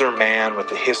older man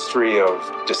with a history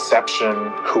of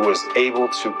deception who was able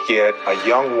to get a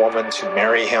young woman to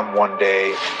marry him one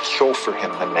day, chauffeur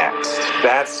him the next,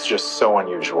 that's just so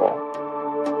unusual.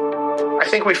 I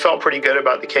think we felt pretty good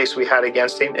about the case we had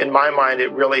against him. In my mind,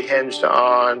 it really hinged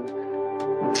on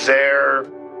their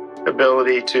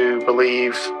ability to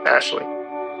believe Ashley.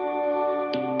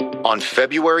 On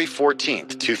February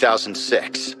 14th,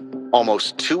 2006,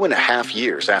 almost 2.5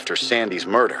 years after Sandy's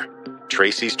murder,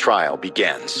 Tracy's trial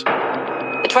begins.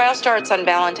 The trial starts on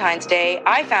Valentine's Day.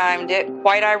 I found it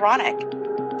quite ironic.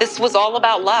 This was all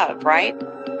about love, right?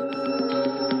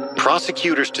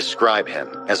 Prosecutors describe him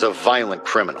as a violent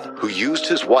criminal who used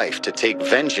his wife to take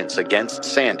vengeance against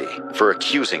Sandy for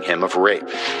accusing him of rape.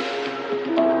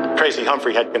 Tracy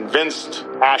Humphrey had convinced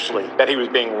Ashley that he was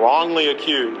being wrongly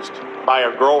accused by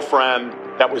a girlfriend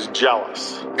that was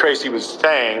jealous. Tracy was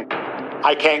saying,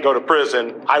 I can't go to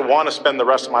prison. I want to spend the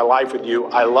rest of my life with you.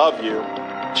 I love you.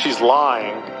 She's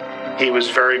lying. He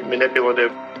was very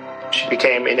manipulative. She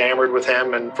became enamored with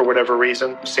him and for whatever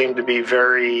reason seemed to be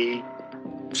very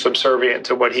subservient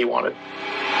to what he wanted.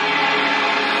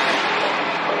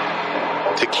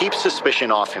 To keep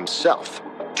suspicion off himself,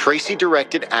 Tracy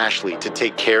directed Ashley to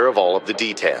take care of all of the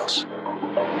details.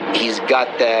 He's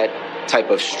got that type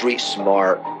of street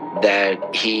smart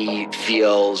that he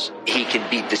feels he can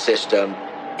beat the system.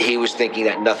 He was thinking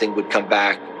that nothing would come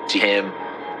back to him.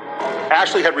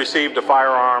 Ashley had received a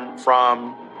firearm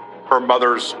from her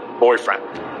mother's boyfriend.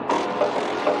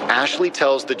 Ashley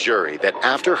tells the jury that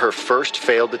after her first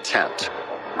failed attempt,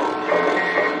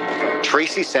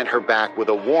 Tracy sent her back with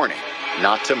a warning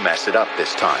not to mess it up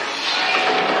this time.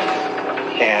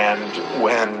 And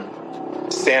when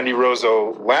Sandy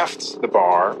Rozo left the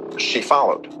bar, she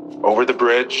followed over the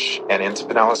bridge and into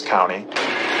Pinellas County.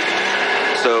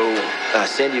 So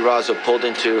Sandy Rozo pulled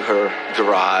into her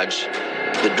garage.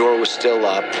 The door was still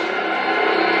up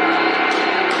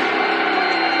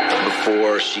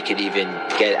before she could even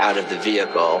get out of the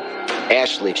vehicle.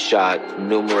 Ashley shot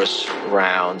numerous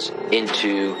rounds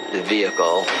into the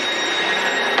vehicle.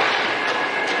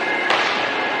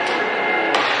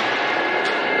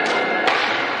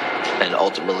 And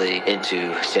ultimately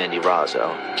into Sandy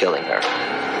Rozo, killing her.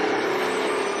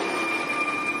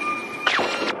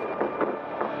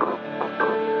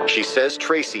 She says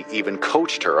Tracy even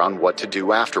coached her on what to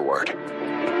do afterward.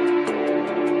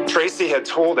 Tracy had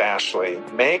told Ashley,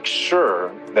 make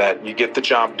sure that you get the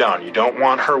job done. You don't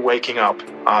want her waking up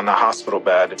on the hospital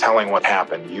bed telling what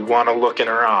happened. You want to look in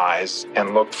her eyes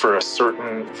and look for a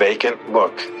certain vacant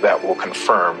look that will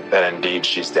confirm that indeed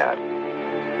she's dead.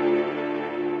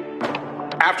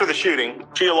 After the shooting,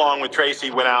 she, along with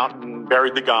Tracy, went out and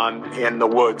buried the gun in the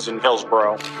woods in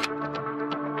Hillsboro.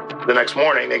 The next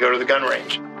morning, they go to the gun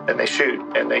range and they shoot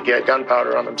and they get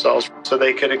gunpowder on themselves so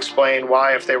they could explain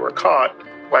why, if they were caught,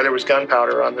 why there was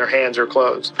gunpowder on their hands or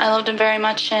clothes. I loved him very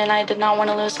much, and I did not want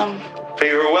to lose him. So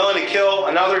you were willing to kill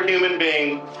another human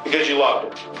being because you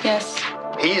loved him? Yes.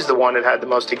 He's the one that had the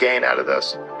most to gain out of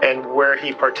this. And where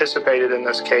he participated in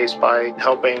this case by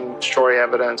helping destroy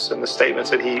evidence and the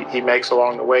statements that he makes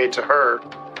along the way to her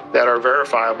that are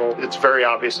verifiable, it's very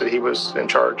obvious that he was in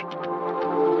charge.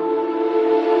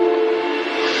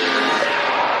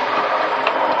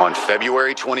 On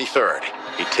February 23rd,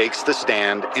 he takes the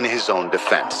stand in his own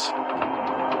defense.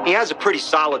 He has a pretty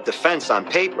solid defense on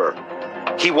paper.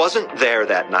 He wasn't there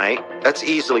that night. That's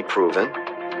easily proven.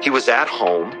 He was at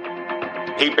home.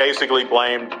 He basically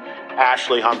blamed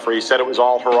Ashley Humphrey. He said it was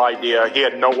all her idea. He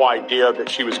had no idea that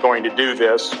she was going to do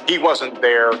this. He wasn't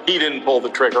there. He didn't pull the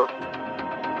trigger.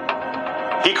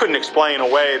 He couldn't explain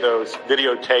away those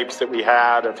videotapes that we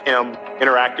had of him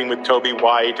interacting with Toby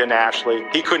White and Ashley.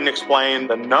 He couldn't explain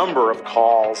the number of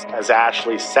calls as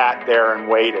Ashley sat there and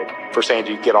waited for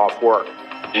Sandy to get off work.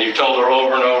 And you told her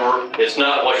over and over, it's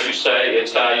not what you say,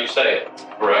 it's how you say it,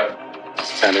 correct?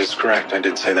 That is correct. I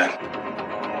did say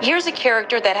that. Here's a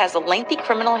character that has a lengthy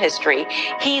criminal history.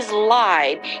 He's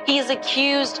lied. He's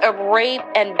accused of rape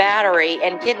and battery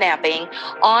and kidnapping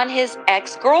on his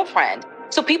ex-girlfriend.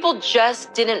 So people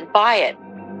just didn't buy it.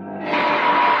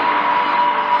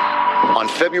 On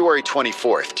February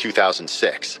 24th,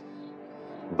 2006,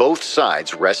 both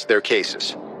sides rest their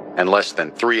cases, and less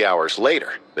than 3 hours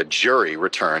later, the jury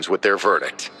returns with their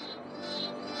verdict.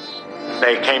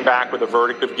 They came back with a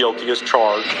verdict of guilty as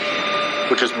charged,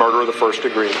 which is murder of the first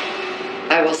degree.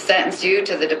 I will sentence you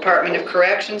to the Department of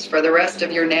Corrections for the rest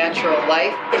of your natural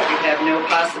life. You have no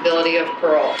possibility of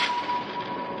parole.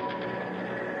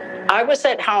 I was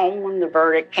at home when the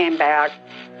verdict came back.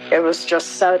 It was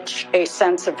just such a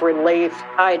sense of relief.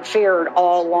 I'd feared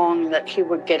all along that he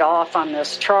would get off on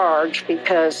this charge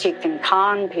because he can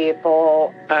con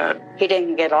people. He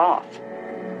didn't get off.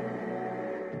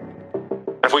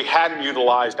 If we hadn't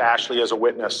utilized Ashley as a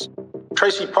witness,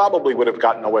 Tracy probably would have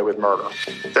gotten away with murder.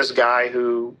 This guy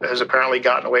who has apparently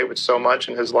gotten away with so much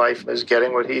in his life is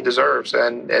getting what he deserves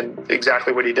and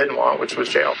exactly what he didn't want, which was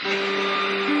jail.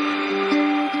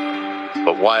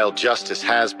 But while justice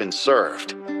has been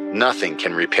served, nothing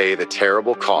can repay the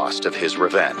terrible cost of his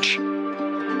revenge.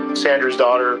 Sandra's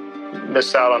daughter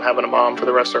missed out on having a mom for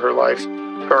the rest of her life.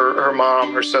 Her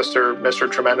mom, her sister, missed her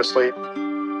tremendously.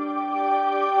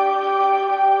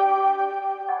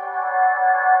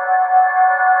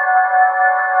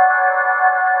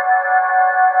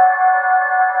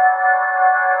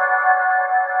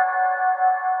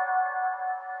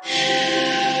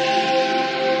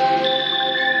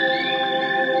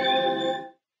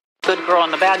 Good girl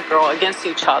and the bad girl against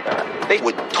each other. They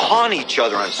would taunt each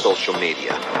other on social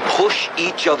media, push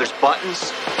each other's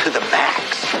buttons to the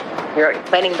max. You're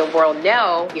letting the world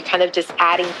know you're kind of just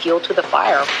adding fuel to the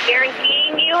fire.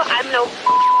 Guaranteeing you, I'm no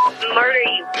murder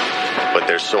you. But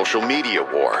their social media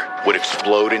war would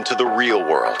explode into the real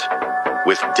world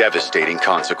with devastating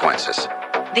consequences.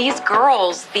 These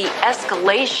girls, the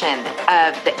escalation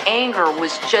of the anger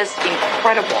was just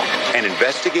incredible. And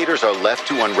investigators are left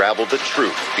to unravel the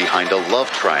truth behind a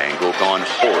love triangle gone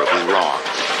horribly wrong.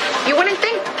 You wouldn't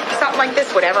think something like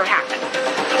this would ever happen.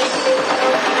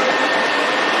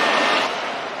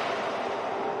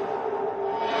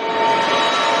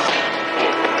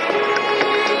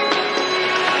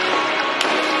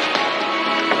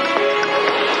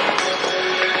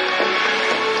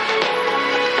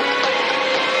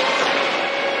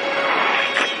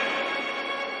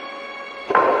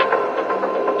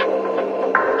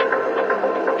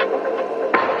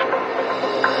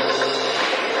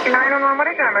 911, what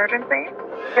is your emergency?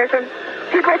 There's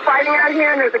people fighting out here,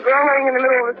 and there's a girl laying in the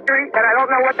middle of the street, and I don't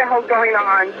know what the hell's going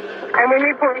on. And we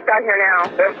need police out here now.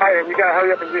 They're fighting. We gotta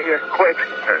hurry up and get here quick.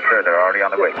 Sure, they're already on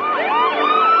the way.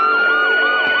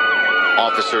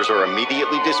 Officers are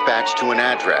immediately dispatched to an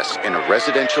address in a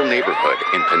residential neighborhood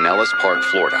in Pinellas Park,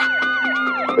 Florida.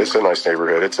 It's a nice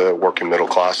neighborhood. It's a working middle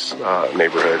class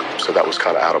neighborhood, so that was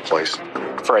kind of out of place.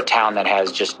 For a town that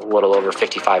has just a little over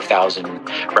 55,000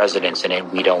 residents in it,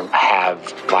 we don't have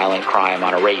violent crime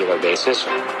on a regular basis.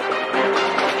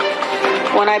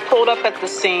 When I pulled up at the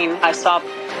scene, I saw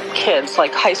kids,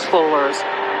 like high schoolers,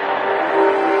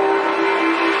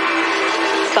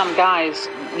 some guys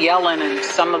yelling, and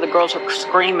some of the girls were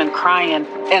screaming, crying,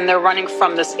 and they're running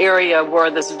from this area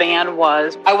where this van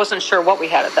was. I wasn't sure what we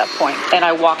had at that point, and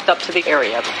I walked up to the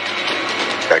area.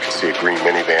 I could see a green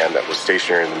minivan that was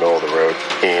stationary in the middle of the road,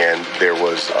 and there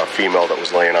was a female that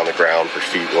was laying on the ground, her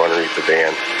feet were underneath the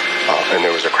van, and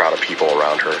there was a crowd of people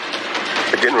around her.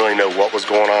 I didn't really know what was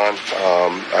going on.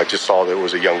 I just saw that it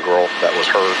was a young girl that was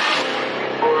hurt.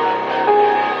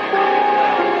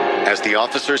 As the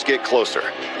officers get closer,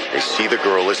 they see the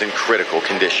girl is in critical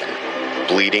condition,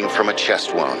 bleeding from a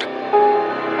chest wound.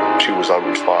 She was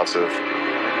unresponsive.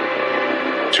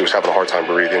 She was having a hard time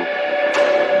breathing.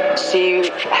 She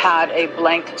had a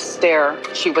blank stare.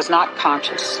 She was not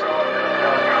conscious.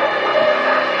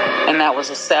 And that was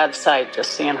a sad sight,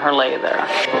 just seeing her lay there.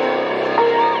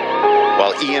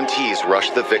 While EMTs rush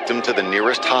the victim to the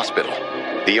nearest hospital,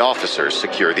 the officers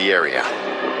secure the area.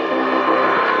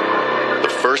 The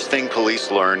first thing police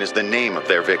learn is the name of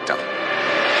their victim.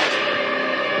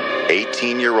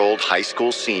 18-year-old high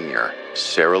school senior,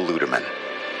 Sarah Ludeman.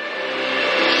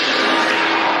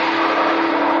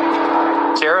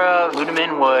 Sarah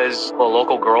Ludeman was a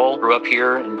local girl, grew up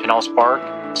here in Pinellas Park,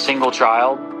 single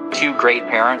child, 2 great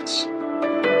parents.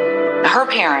 Her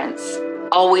parents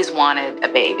always wanted a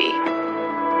baby.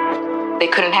 They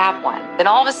couldn't have one. Then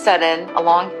all of a sudden,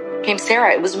 along came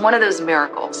Sarah. It was one of those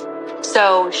miracles.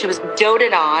 So she was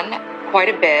doted on quite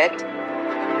a bit.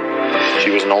 She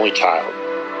was an only child.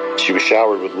 She was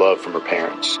showered with love from her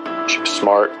parents. She was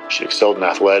smart. She excelled in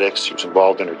athletics. She was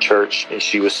involved in her church. And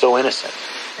she was so innocent.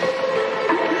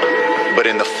 But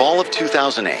in the fall of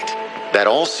 2008, that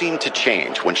all seemed to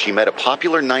change when she met a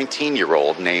popular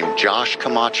 19-year-old named Josh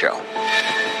Camacho.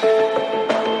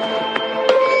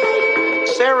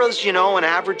 Sarah's, an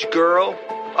average girl,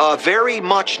 very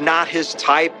much not his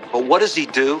type, but what does he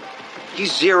do? He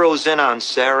zeroes in on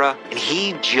Sarah, and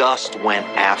he just went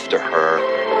after her.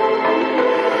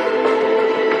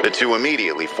 The two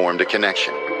immediately formed a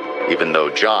connection, even though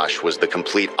Josh was the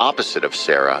complete opposite of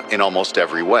Sarah in almost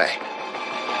every way.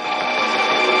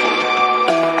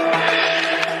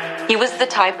 He was the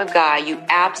type of guy you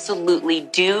absolutely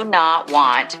do not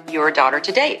want your daughter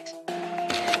to date.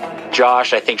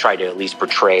 Josh, I think, tried to at least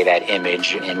portray that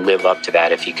image and live up to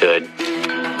that if he could.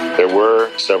 There were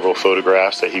several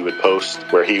photographs that he would post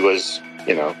where he was,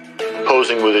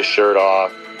 posing with his shirt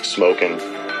off, smoking,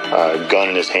 gun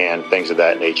in his hand, things of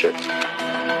that nature.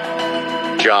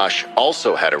 Josh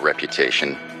also had a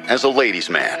reputation as a ladies'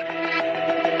 man.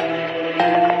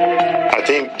 I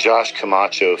think Josh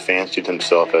Camacho fancied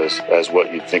himself as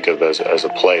what you'd think of as a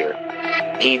player.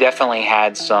 He definitely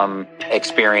had some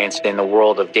experience in the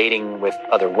world of dating with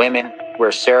other women,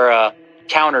 where Sarah,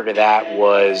 counter to that,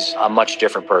 was a much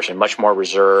different person, much more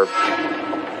reserved.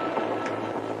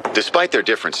 Despite their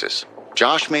differences,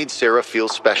 Josh made Sarah feel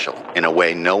special in a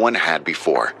way no one had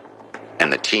before,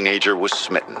 and the teenager was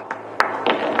smitten.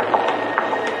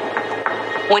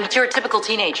 When you're a typical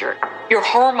teenager, your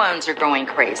hormones are going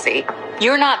crazy.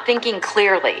 You're not thinking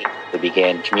clearly. They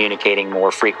began communicating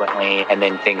more frequently, and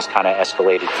then things kind of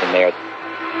escalated from there.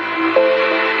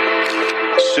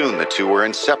 Soon the two were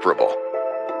inseparable.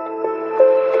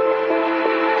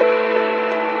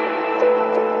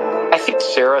 I think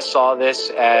Sarah saw this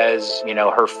as,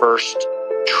 her first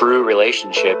true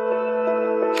relationship.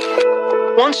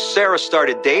 Once Sarah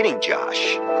started dating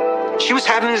Josh, she was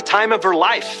having the time of her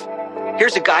life.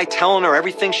 Here's a guy telling her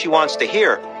everything she wants to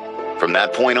hear. From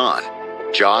that point on,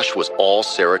 Josh was all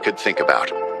Sarah could think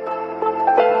about.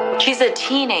 She's a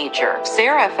teenager.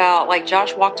 Sarah felt like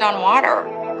Josh walked on water.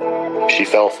 She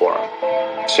fell for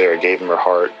him. Sarah gave him her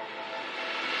heart.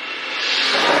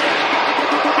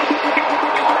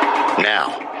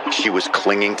 Now, she was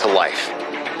clinging to life.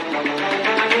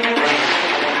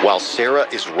 While Sarah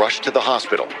is rushed to the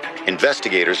hospital,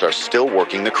 investigators are still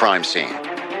working the crime scene.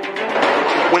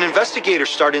 When investigators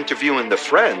start interviewing the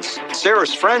friends,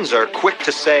 Sarah's friends are quick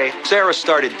to say Sarah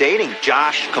started dating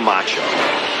Josh Camacho.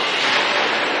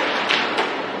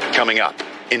 Coming up,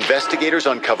 investigators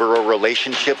uncover a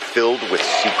relationship filled with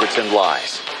secrets and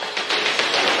lies.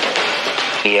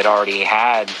 He had already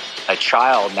had a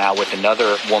child now with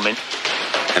another woman.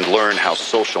 And learn how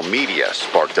social media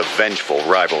sparked a vengeful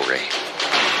rivalry.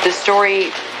 The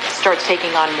story starts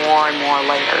taking on more and more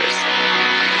layers.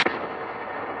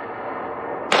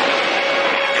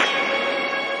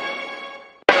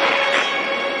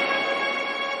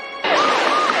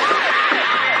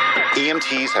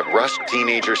 EMTs have rushed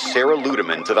teenager Sarah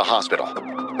Ludeman to the hospital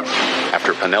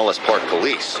after Pinellas Park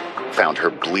police found her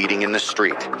bleeding in the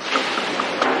street.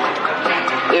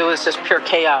 It was just pure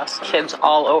chaos. Kids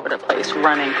all over the place,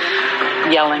 running,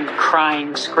 yelling,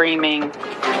 crying, screaming.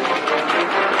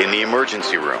 In the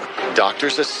emergency room,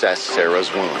 doctors assess Sarah's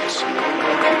wounds.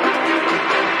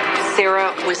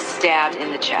 Sarah was stabbed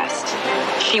in the chest.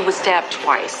 She was stabbed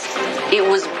twice. It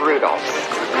was brutal.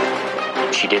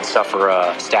 She did suffer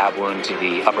a stab wound to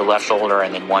the upper left shoulder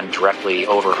and then one directly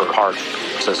over her heart.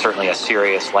 So certainly a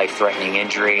serious life-threatening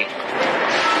injury.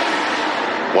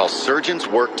 While surgeons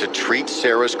work to treat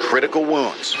Sarah's critical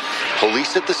wounds,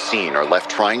 police at the scene are left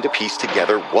trying to piece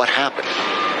together what happened.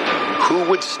 Who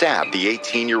would stab the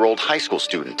 18-year-old high school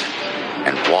student,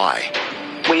 and why?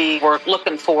 We were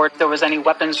looking for if there was any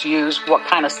weapons used. What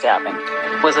kind of stabbing?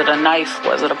 Was it a knife?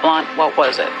 Was it a blunt? What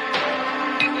was it?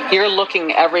 You're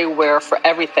looking everywhere for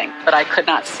everything, but I could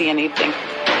not see anything.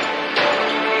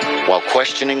 While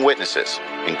questioning witnesses,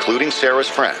 including Sarah's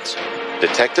friends,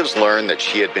 detectives learned that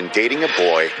she had been dating a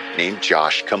boy named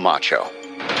Josh Camacho.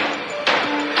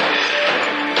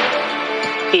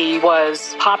 He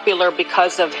was popular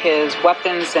because of his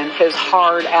weapons and his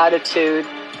hard attitude.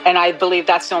 And I believe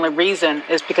that's the only reason,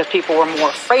 is because people were more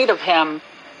afraid of him.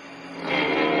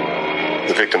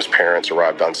 The victim's parents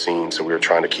arrived on scene, so we were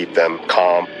trying to keep them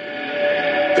calm.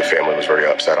 The family was very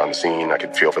upset on the scene. I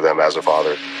could feel for them as a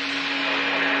father.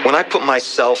 When I put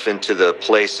myself into the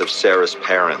place of Sarah's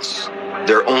parents,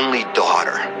 their only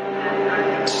daughter,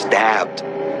 stabbed,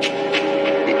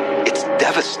 it's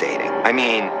devastating. I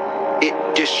mean,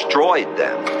 it destroyed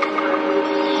them.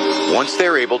 Once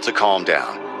they're able to calm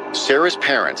down, Sarah's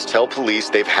parents tell police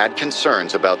they've had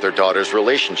concerns about their daughter's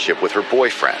relationship with her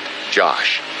boyfriend,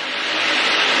 Josh.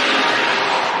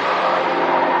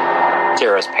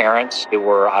 Sarah's parents, they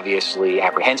were obviously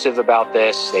apprehensive about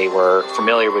this. They were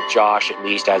familiar with Josh, at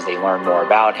least as they learned more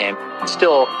about him,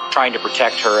 still trying to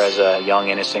protect her as a young,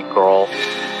 innocent girl.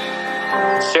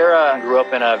 Sarah grew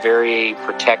up in a very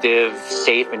protective,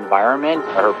 safe environment.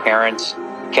 Her parents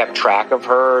kept track of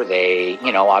her. They,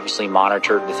 obviously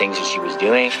monitored the things that she was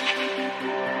doing.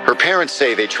 Her parents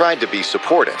say they tried to be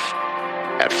supportive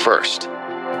at first.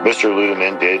 Mr.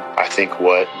 Ludeman did, I think,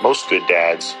 what most good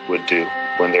dads would do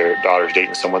when their daughter's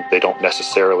dating someone they don't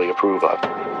necessarily approve of.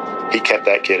 He kept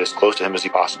that kid as close to him as he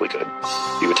possibly could.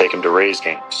 He would take him to Rays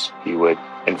games. He would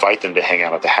invite them to hang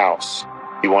out at the house.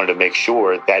 He wanted to make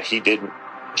sure that he didn't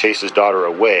chase his daughter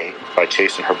away by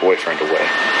chasing her boyfriend away.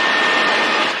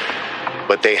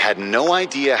 But they had no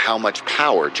idea how much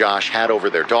power Josh had over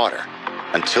their daughter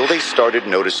until they started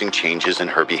noticing changes in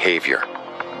her behavior.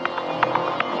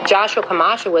 Joshua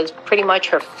Camacho was pretty much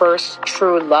her first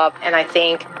true love, and I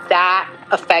think that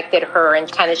affected her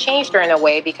and kind of changed her in a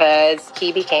way because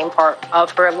he became part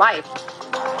of her life.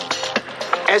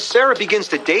 As Sarah begins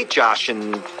to date Josh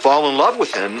and fall in love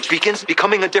with him, she begins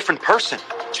becoming a different person.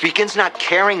 She begins not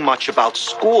caring much about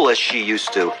school as she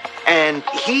used to. And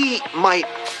he might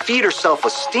feed her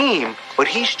self-esteem, but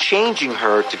he's changing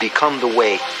her to become the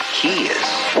way he is.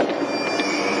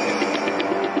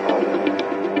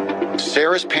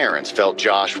 Sarah's parents felt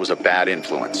Josh was a bad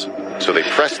influence, so they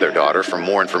pressed their daughter for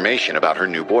more information about her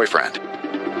new boyfriend.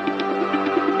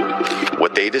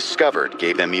 What they discovered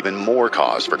gave them even more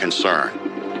cause for concern.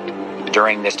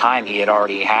 During this time, he had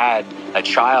already had a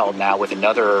child now with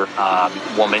another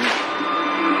woman.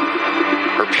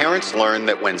 Her parents learned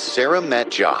that when Sarah met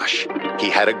Josh, he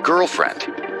had a girlfriend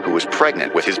who was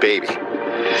pregnant with his baby.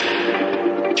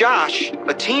 Josh,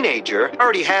 a teenager,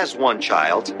 already has one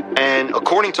child, and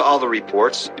according to all the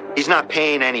reports, he's not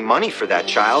paying any money for that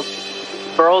child.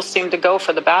 Girls seem to go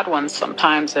for the bad ones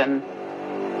sometimes, and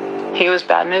he was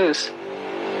bad news.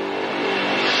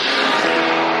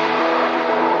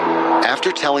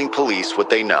 After telling police what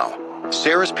they know,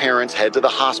 Sarah's parents head to the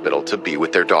hospital to be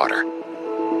with their daughter.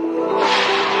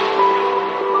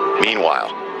 Meanwhile,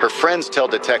 her friends tell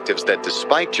detectives that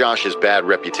despite Josh's bad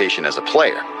reputation as a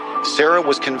player, Sarah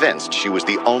was convinced she was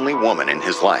the only woman in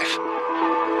his life.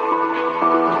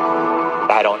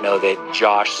 I don't know that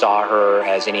Josh saw her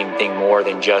as anything more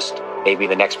than just maybe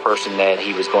the next person that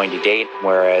he was going to date,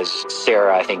 whereas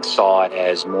Sarah, I think, saw it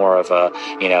as more of a,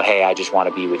 hey, I just want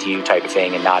to be with you type of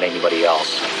thing and not anybody else.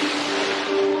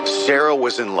 Sarah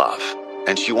was in love,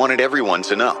 and she wanted everyone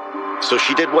to know. So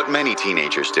she did what many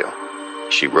teenagers do.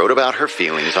 She wrote about her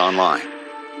feelings online.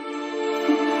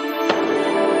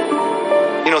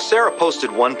 Sarah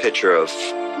posted one picture of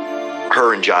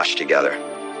her and Josh together,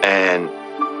 and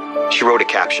she wrote a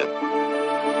caption.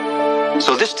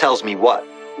 So this tells me what?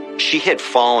 She had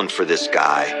fallen for this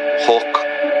guy,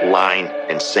 hook, line,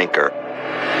 and sinker.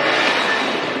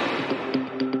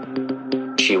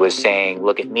 She was saying,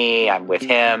 look at me, I'm with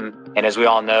him. And as we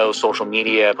all know, social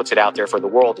media puts it out there for the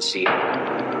world to see.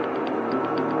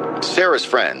 Sarah's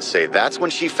friends say that's when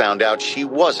she found out she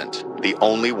wasn't the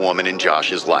only woman in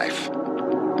Josh's life.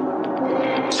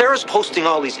 Sarah's posting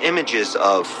all these images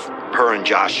of her and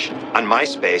Josh on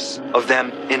MySpace of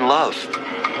them in love.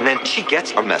 And then she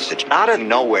gets a message out of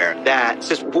nowhere that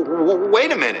says, wait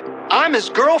a minute, I'm his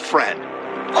girlfriend.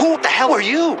 Who the hell are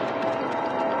you?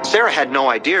 Sarah had no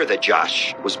idea that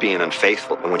Josh was being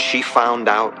unfaithful. And when she found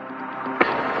out,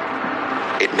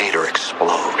 it made her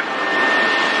explode.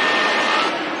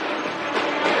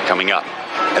 Coming up,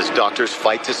 as doctors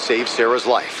fight to save Sarah's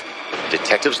life,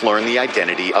 detectives learn the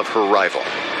identity of her rival.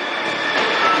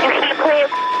 You keep playing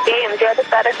games. You're a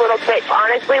pathetic little bitch.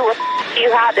 Honestly, what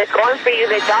you have that's going for you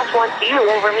that Josh wants you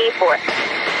over me for?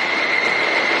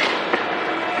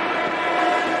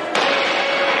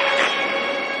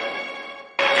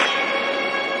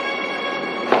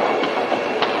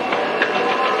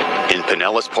 In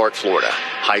Pinellas Park, Florida,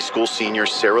 high school senior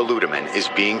Sarah Ludeman is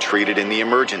being treated in the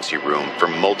emergency room for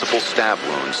multiple stab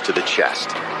wounds to the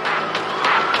chest.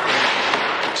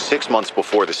 6 months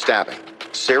before the stabbing,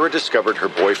 Sarah discovered her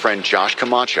boyfriend Josh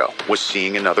Camacho was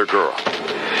seeing another girl.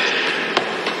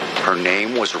 Her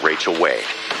name was Rachel Wade.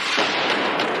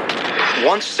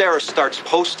 Once Sarah starts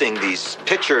posting these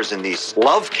pictures and these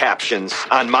love captions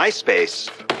on MySpace,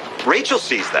 Rachel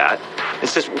sees that and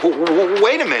says,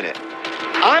 wait a minute,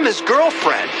 I'm his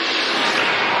girlfriend.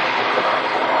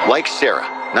 Like Sarah,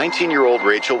 19-year-old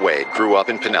Rachel Wade grew up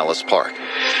in Pinellas Park.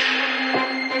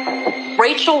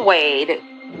 Rachel Wade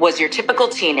was your typical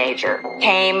teenager,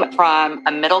 came from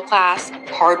a middle-class,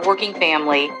 hardworking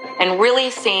family, and really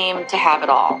seemed to have it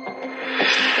all.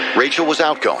 Rachel was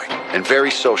outgoing and very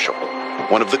social,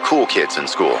 one of the cool kids in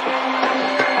school.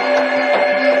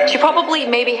 She probably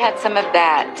maybe had some of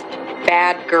that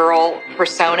bad girl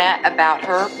persona about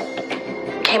her.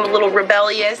 Became a little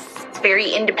rebellious, very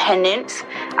independent,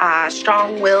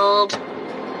 strong-willed.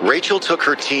 Rachel took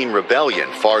her teen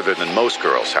rebellion farther than most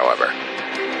girls, however.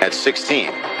 At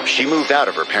 16, she moved out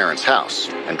of her parents' house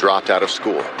and dropped out of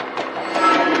school.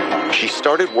 She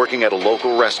started working at a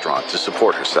local restaurant to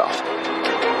support herself.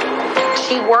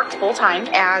 She worked full-time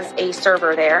as a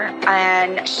server there,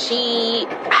 and she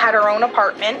had her own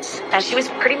apartment, and she was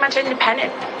pretty much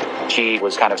independent. She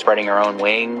was kind of spreading her own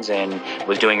wings and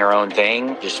was doing her own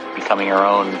thing, just becoming her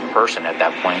own person at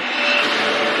that point.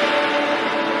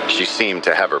 She seemed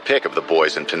to have her pick of the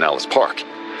boys in Pinellas Park,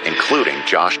 including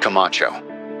Josh Camacho.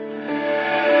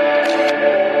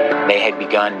 They had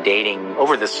begun dating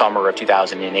over the summer of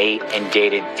 2008 and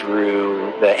dated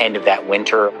through the end of that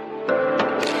winter.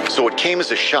 So it came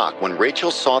as a shock when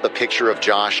Rachel saw the picture of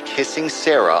Josh kissing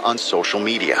Sarah on social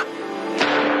media.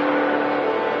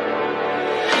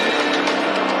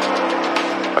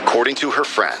 According to her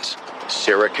friends,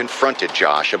 Sarah confronted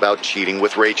Josh about cheating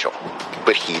with Rachel,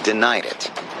 but he denied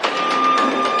it.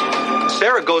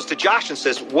 Sarah goes to Josh and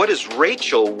says, what is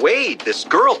Rachel Wade, this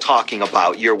girl, talking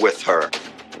about? You're with her.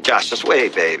 Josh says,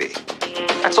 wait, baby.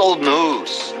 That's old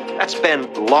news. That's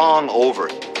been long over.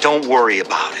 Don't worry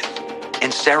about it.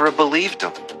 And Sarah believed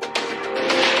him.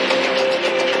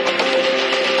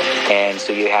 And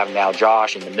so you have now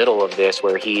Josh in the middle of this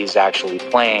where he's actually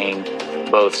playing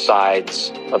both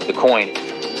sides of the coin.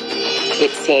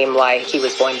 It seemed like he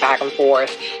was going back and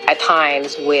forth at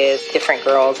times with different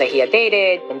girls that he had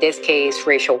dated. In this case,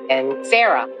 Rachel and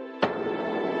Sarah.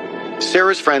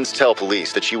 Sarah's friends tell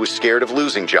police that she was scared of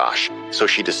losing Josh, so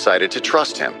she decided to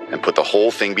trust him and put the whole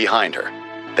thing behind her.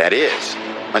 That is,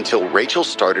 until Rachel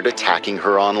started attacking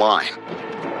her online.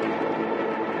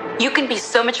 You can be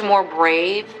so much more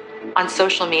brave on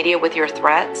social media with your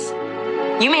threats.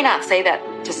 You may not say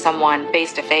that to someone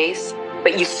face to face,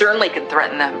 but you certainly can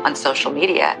threaten them on social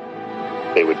media.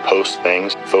 They would post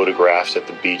things, photographs at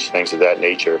the beach, things of that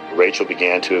nature. Rachel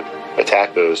began to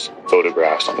attack those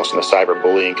photographs almost in a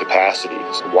cyberbullying capacity.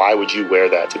 Why would you wear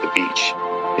that to the beach?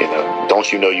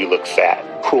 Don't you know you look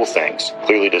fat? Cruel things,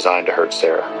 clearly designed to hurt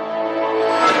Sarah.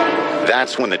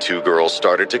 That's when the two girls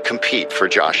started to compete for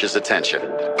Josh's attention.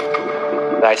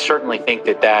 I certainly think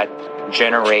that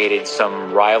generated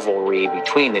some rivalry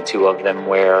between the two of them,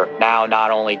 where now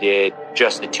not only did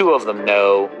just the two of them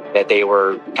know that they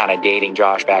were kind of dating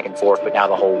Josh back and forth, but now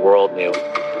the whole world knew.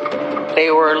 They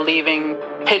were leaving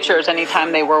pictures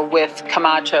anytime they were with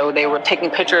Camacho. They were taking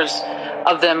pictures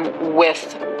of them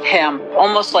with him,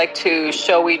 almost like to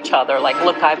show each other, like,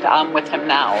 look, I'm with him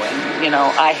now, and,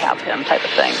 I have him type of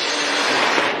thing.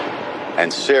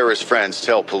 And Sarah's friends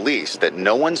tell police that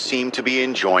no one seemed to be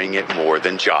enjoying it more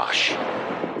than Josh.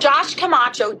 Josh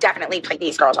Camacho definitely played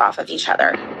these girls off of each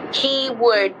other. He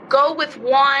would go with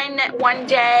one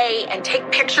day and take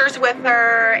pictures with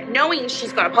her, knowing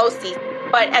she's going to post these.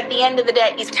 But at the end of the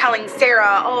day, he's telling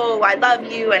Sarah, oh, I love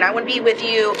you and I want to be with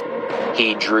you.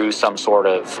 He drew some sort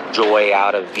of joy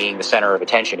out of being the center of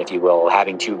attention, if you will,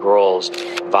 having two girls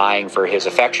vying for his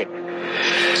affection.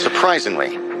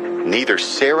 Surprisingly, neither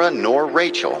Sarah nor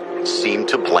Rachel seemed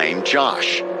to blame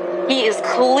Josh. He is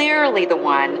clearly the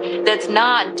one that's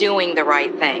not doing the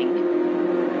right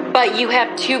thing. But you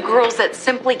have two girls that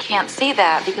simply can't see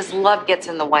that because love gets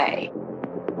in the way.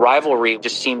 Rivalry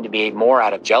just seemed to be more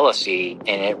out of jealousy,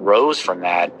 and it rose from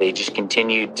that. They just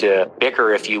continued to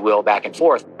bicker, if you will, back and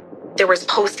forth. There was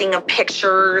posting of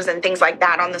pictures and things like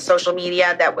that on the social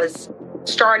media that was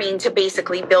starting to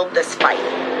basically build this fight.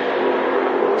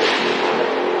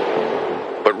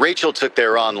 But Rachel took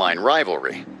their online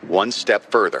rivalry one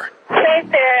step further. Hey,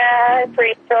 Sarah. It's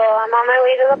Rachel. I'm on my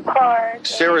way to the park.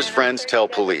 Sarah's friends tell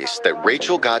police that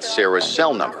Rachel got Sarah's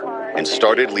cell number and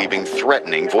started leaving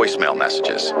threatening voicemail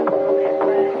messages.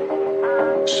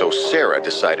 So Sarah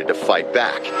decided to fight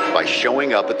back by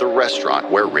showing up at the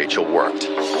restaurant where Rachel worked.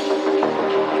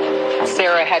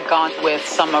 Sarah had gone with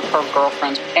some of her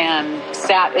girlfriends and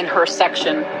sat in her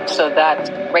section so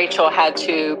that Rachel had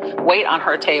to wait on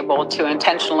her table to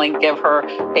intentionally give her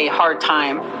a hard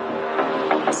time.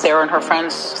 Sarah and her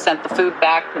friends sent the food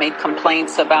back, made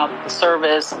complaints about the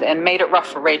service, and made it rough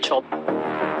for Rachel.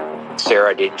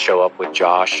 Sarah didn't show up with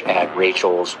Josh at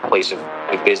Rachel's place of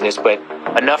business, but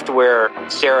enough to where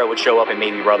Sarah would show up and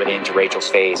maybe rub it into Rachel's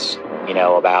face,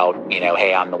 about,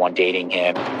 hey, I'm the one dating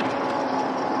him.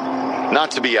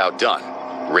 Not to be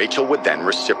outdone, Rachel would then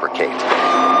reciprocate.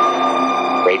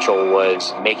 Rachel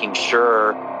was making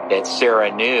sure that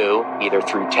Sarah knew, either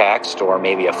through text or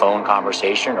maybe a phone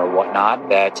conversation or whatnot,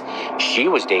 that she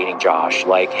was dating Josh.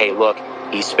 Like, hey, look,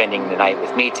 he's spending the night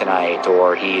with me tonight,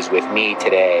 or he's with me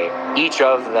today. Each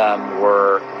of them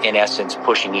were, in essence,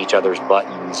 pushing each other's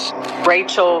buttons.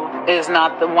 Rachel is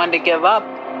not the one to give up.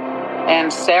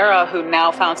 And Sarah, who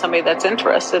now found somebody that's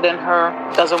interested in her,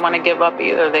 doesn't want to give up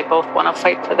either. They both want to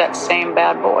fight for that same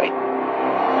bad boy.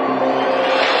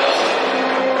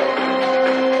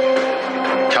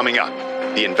 Coming up,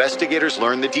 the investigators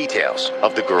learn the details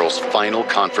of the girls' final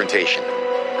confrontation.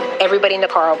 Everybody in the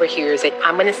car overhears it.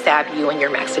 I'm going to stab you and your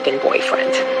Mexican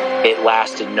boyfriend. It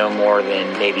lasted no more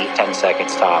than maybe 10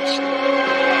 seconds tops.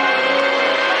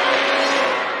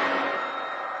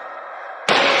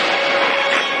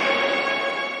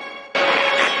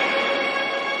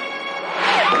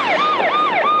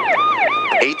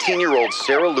 Eighteen-year-old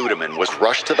Sarah Ludeman was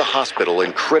rushed to the hospital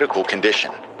in critical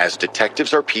condition as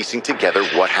detectives are piecing together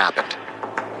what happened.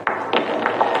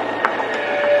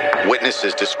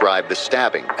 Witnesses describe the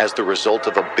stabbing as the result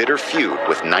of a bitter feud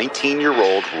with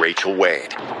 19-year-old Rachel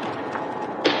Wade.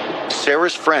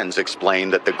 Sarah's friends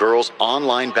explained that the girls'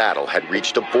 online battle had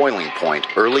reached a boiling point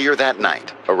earlier that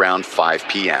night, around 5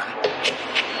 p.m.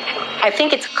 I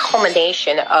think it's a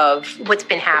culmination of what's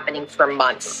been happening for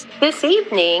months. This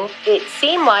evening, it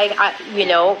seemed like,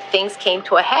 things came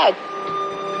to a head.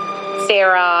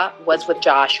 Sarah was with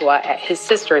Joshua at his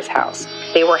sister's house.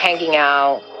 They were hanging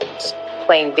out,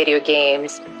 playing video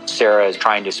games. Sarah is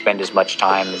trying to spend as much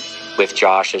time with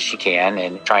Josh as she can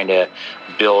and trying to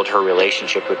build her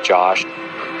relationship with Josh.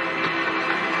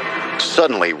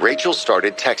 Suddenly, Rachel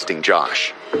started texting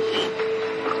Josh.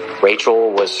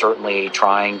 Rachel was certainly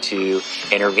trying to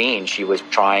intervene. She was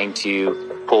trying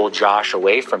to pull Josh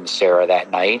away from Sarah that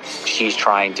night. She's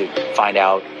trying to find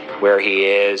out where he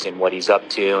is and what he's up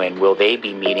to, and will they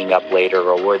be meeting up later,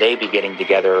 or will they be getting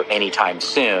together anytime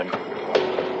soon.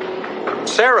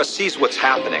 Sarah sees what's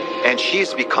happening, and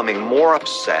she's becoming more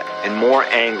upset and more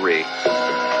angry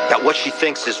at what she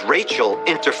thinks is Rachel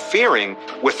interfering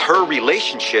with her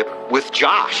relationship with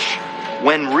Josh,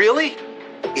 when really,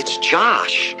 it's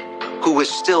Josh who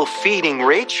is still feeding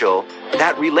Rachel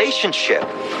that relationship.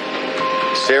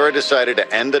 Sarah decided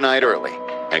to end the night early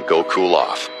and go cool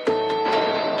off.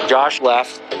 Josh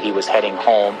left. He was heading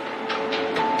home.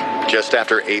 Just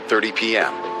after 8:30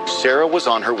 p.m., Sarah was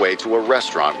on her way to a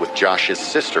restaurant with Josh's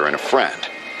sister and a friend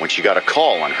when she got a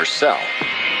call on her cell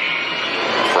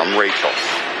from Rachel.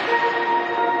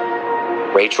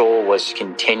 Rachel was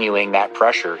continuing that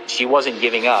pressure. She wasn't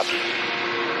giving up.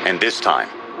 And this time,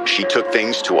 she took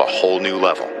things to a whole new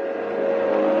level.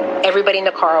 Everybody in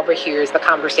the car overhears the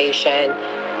conversation.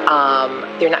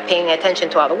 They're not paying attention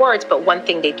to all the words, but one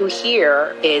thing they do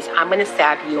hear is, I'm going to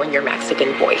stab you and your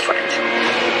Mexican boyfriend.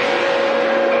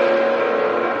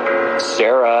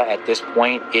 Sarah, at this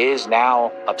point, is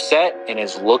now upset and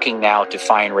is looking now to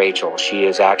find Rachel. She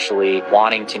is actually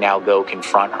wanting to now go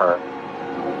confront her.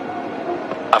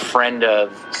 A friend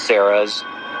of Sarah's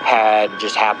had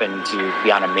just happened to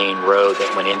be on a main road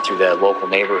that went in through the local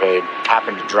neighborhood,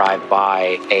 happened to drive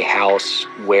by a house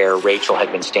where Rachel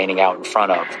had been standing out in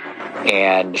front of.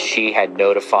 And she had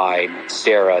notified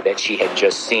Sarah that she had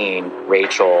just seen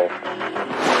Rachel.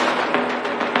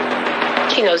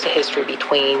 She knows the history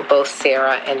between both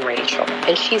Sarah and Rachel,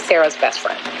 and she's Sarah's best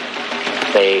friend.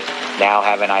 They now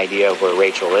have an idea of where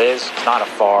Rachel is. It's not a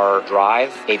far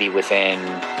drive, maybe within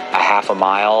a half a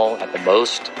mile at the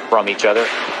most from each other.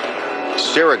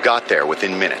 Sarah got there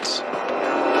within minutes.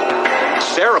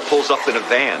 Sarah pulls up in a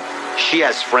van. She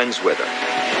has friends with her.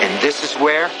 And this is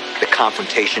where the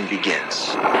confrontation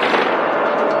begins.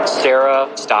 Sarah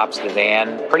stops the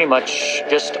van pretty much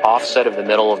just offset of the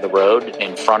middle of the road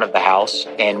in front of the house.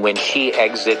 And when she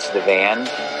exits the van,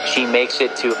 she makes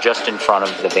it to just in front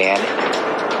of the van.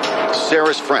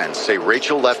 Sarah's friends say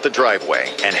Rachel left the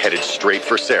driveway and headed straight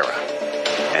for Sarah.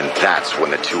 And that's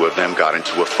when the two of them got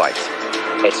into a fight.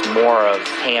 It's more of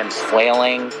hands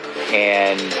flailing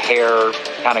and hair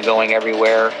kind of going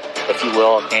everywhere, if you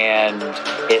will. And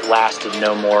it lasted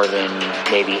no more than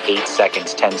maybe 8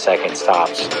 seconds, 10 seconds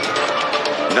tops.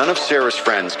 None of Sarah's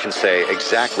friends can say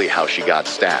exactly how she got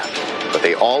stabbed, but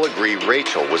they all agree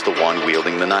Rachel was the one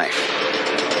wielding the knife.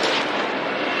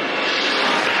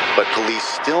 But police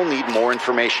still need more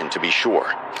information to be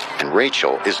sure, and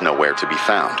Rachel is nowhere to be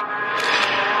found.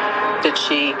 Did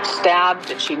she stab?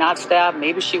 Did she not stab?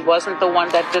 Maybe she wasn't the one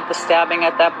that did the stabbing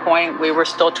at that point. We were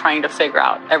still trying to figure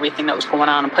out everything that was going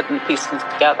on and putting the pieces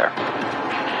together.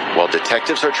 While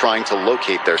detectives are trying to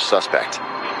locate their suspect,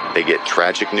 they get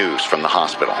tragic news from the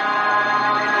hospital.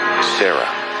 Sarah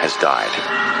has died.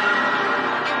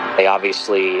 They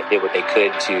obviously did what they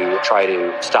could to try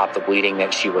to stop the bleeding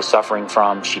that she was suffering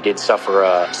from. She did suffer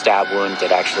a stab wound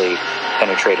that actually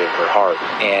penetrated her heart,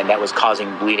 and that was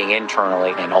causing bleeding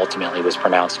internally and ultimately was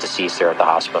pronounced deceased there at the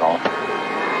hospital.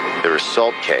 Their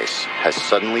assault case has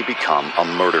suddenly become a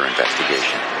murder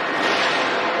investigation.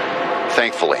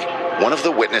 Thankfully, one of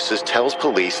the witnesses tells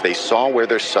police they saw where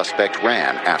their suspect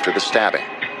ran after the stabbing.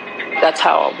 That's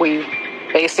how we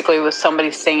basically was somebody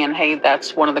saying, hey,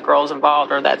 that's one of the girls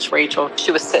involved, or that's Rachel.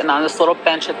 She was sitting on this little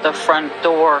bench at the front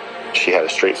door. She had a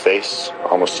straight face,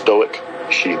 almost stoic.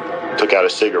 She took out a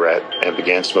cigarette and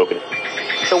began smoking.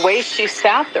 The way she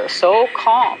sat there, so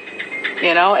calm,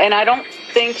 you know, and I don't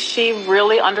think she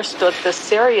really understood the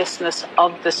seriousness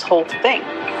of this whole thing.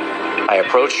 I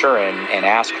approached her and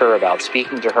asked her about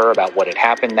speaking to her about what had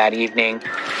happened that evening.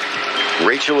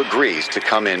 Rachel agrees to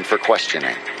come in for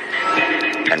questioning.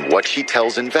 And what she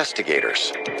tells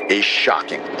investigators is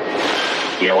shocking.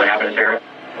 You know what happened to Sarah?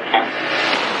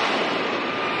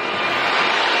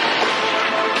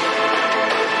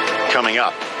 Coming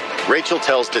up, Rachel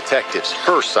tells detectives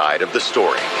her side of the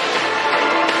story.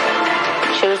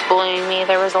 She was bullying me.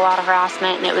 There was a lot of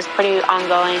harassment, and it was pretty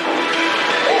ongoing.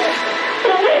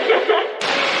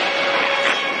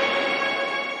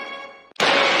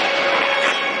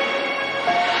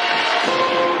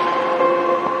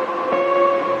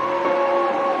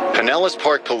 Pinellas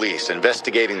Park police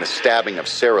investigating the stabbing of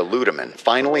Sarah Ludeman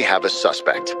finally have a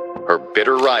suspect, her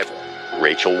bitter rival,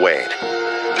 Rachel Wade.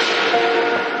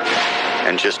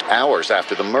 And just hours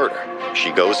after the murder,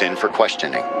 she goes in for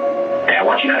questioning. Hey, I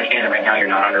want you to understand that right now you're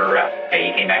not under arrest. Okay,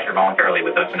 you came back here voluntarily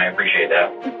with us, and I appreciate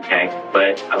that. Okay,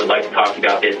 but I would like to talk to you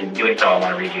about this. In doing so, I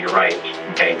want to read you your rights.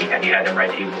 Okay, have you had them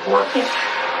read to you before?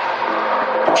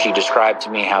 She described to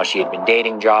me how she had been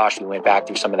dating Josh. We went back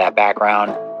through some of that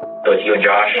background. So it's you and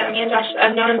Josh? Yeah, me and Josh.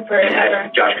 I've known him forever.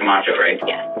 Josh Camacho, right?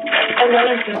 Yeah. I've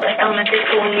known him since like elementary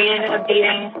school, and we ended up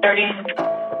dating starting,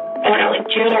 I don't know, like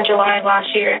June or July of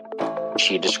last year.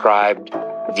 She described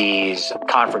these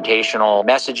confrontational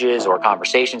messages or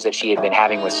conversations that she had been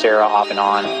having with Sarah off and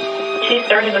on. She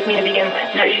started with me to begin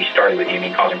with. No, she started with you, I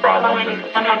mean, causing problems.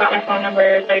 Somehow got my phone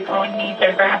number, started calling me,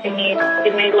 started harassing me.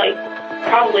 It made like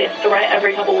probably a threat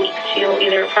every couple weeks. She'll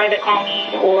either private call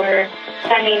me or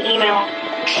send me an email.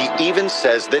 She even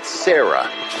says that Sarah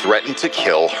threatened to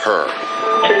kill her.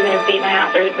 She was going to beat my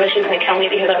ass, but she was going to kill me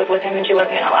because I was with him and she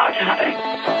wasn't going to allow it to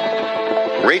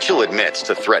happen. Rachel admits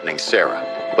to threatening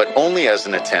Sarah, but only as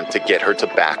an attempt to get her to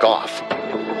back off.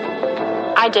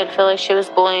 I did feel like she was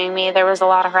bullying me. There was a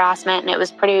lot of harassment, and it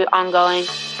was pretty ongoing.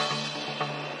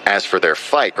 As for their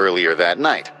fight earlier that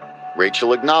night,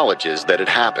 Rachel acknowledges that it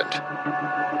happened.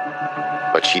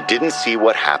 But she didn't see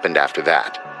what happened after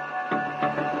that.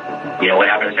 You know what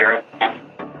happened to Sarah?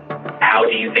 How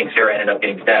do you think Sarah ended up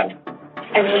getting stabbed?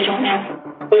 I really don't know.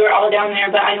 We were all down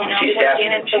there, but I don't know. She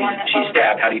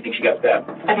stabbed. How do you think she got stabbed?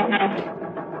 I don't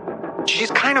know.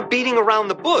 She's kind of beating around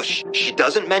the bush. She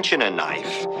doesn't mention a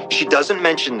knife. She doesn't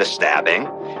mention the stabbing.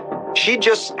 She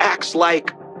just acts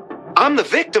like, I'm the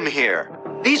victim here.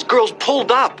 These girls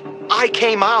pulled up. I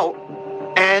came out.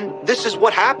 And this is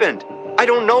what happened. I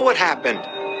don't know what happened.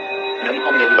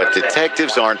 But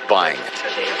detectives aren't buying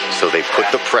it, so they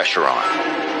put the pressure on,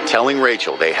 telling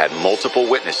Rachel they had multiple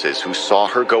witnesses who saw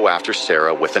her go after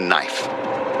Sarah with a knife.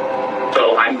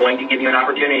 So I'm going to give you an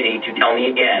opportunity to tell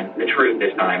me again the truth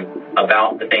this time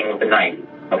about the thing with the knife.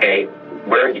 Okay?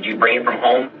 Where did you bring it from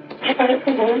home? I brought it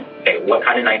from home. Okay, what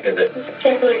kind of knife is it? It's a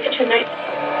regular kitchen knife.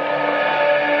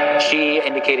 She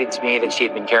indicated to me that she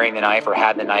had been carrying the knife or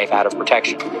had the knife out of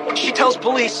protection. She tells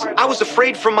police, I was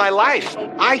afraid for my life.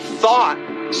 I thought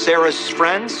Sarah's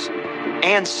friends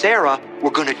and Sarah were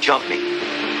going to jump me.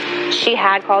 She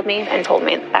had called me and told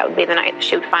me that would be the night that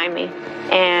she would find me.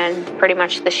 And pretty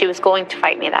much that she was going to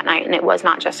fight me that night, and it was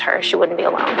not just her. She wouldn't be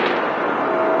alone.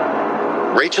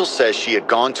 Rachel says she had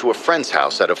gone to a friend's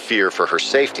house out of fear for her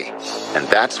safety, and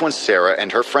that's when Sarah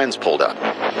and her friends pulled up.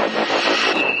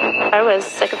 I was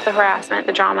sick of the harassment,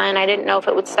 the drama, and I didn't know if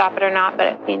it would stop it or not,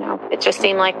 but, it just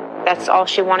seemed like that's all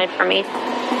she wanted from me.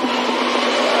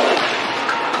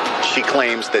 She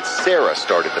claims that Sarah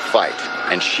started the fight,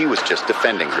 and she was just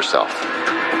defending herself.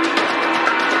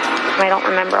 I don't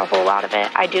remember a whole lot of it.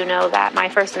 I do know that my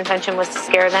first intention was to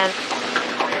scare them.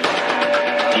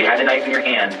 You had the knife in your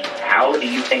hand. How do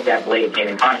you think that blade came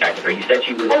in contact with her? You said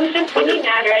she was... I was just swinging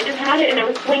at her. I just had it, and I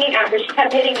was swinging at her. She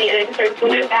kept hitting me, and I just started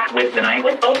swinging back. With the knife?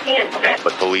 With both hands. Okay.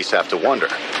 But police have to wonder,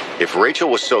 if Rachel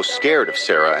was so scared of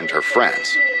Sarah and her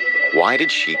friends, why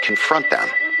did she confront them?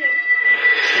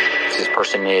 This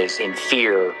person is in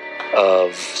fear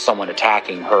of someone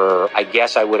attacking her. I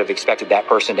guess I would have expected that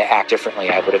person to act differently.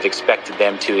 I would have expected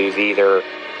them to have either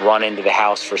run into the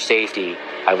house for safety.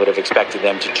 I would have expected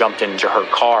them to jump into her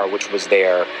car, which was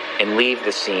there, and leave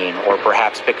the scene, or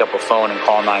perhaps pick up a phone and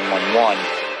call 911.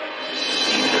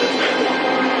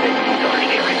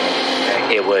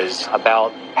 It was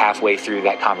about halfway through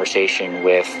that conversation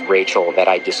with Rachel that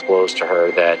I disclosed to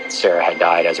her that Sarah had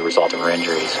died as a result of her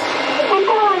injuries. She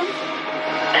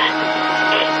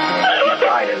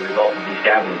died as a result of the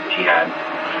stabbings that she had.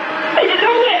 I didn't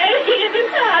know what anything had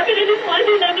just happened. I just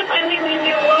wanted them to finally leave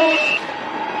me alone.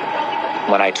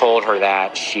 When I told her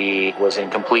that, she was in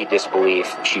complete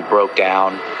disbelief. She broke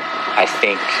down. I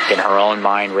think in her own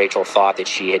mind, Rachel thought that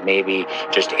she had maybe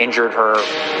just injured her,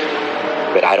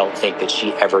 but I don't think that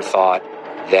she ever thought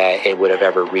that it would have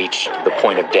ever reached the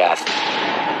point of death.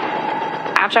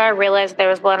 After I realized there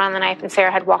was blood on the knife and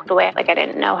Sarah had walked away, I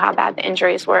didn't know how bad the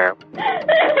injuries were.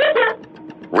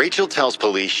 Rachel tells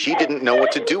police she didn't know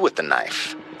what to do with the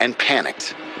knife and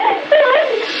panicked.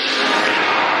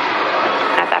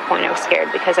 At that point, I was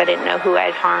scared because I didn't know who I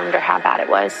had harmed or how bad it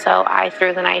was, so I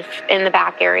threw the knife in the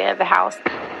back area of the house.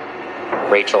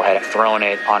 Rachel had thrown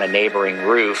it on a neighboring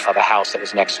roof of a house that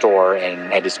was next door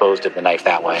and had disposed of the knife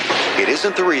that way. It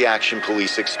isn't the reaction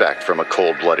police expect from a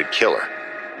cold-blooded killer.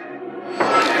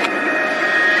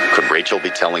 Could Rachel be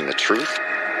telling the truth?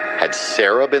 Had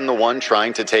Sarah been the one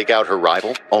trying to take out her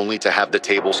rival, only to have the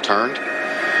tables turned?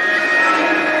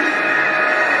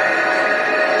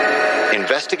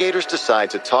 Investigators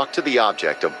decide to talk to the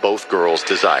object of both girls'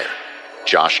 desire,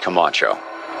 Josh Camacho.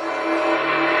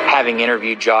 Having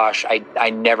interviewed Josh, I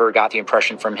never got the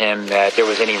impression from him that there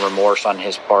was any remorse on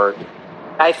his part.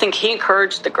 I think he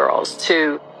encouraged the girls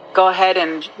to go ahead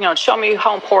and, show me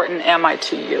how important am I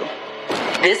to you.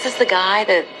 This is the guy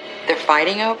that they're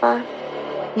fighting over?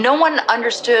 No one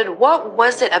understood what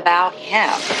was it about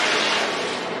him.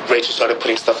 Rachel started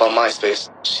putting stuff on MySpace.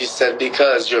 She said,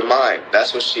 because you're mine.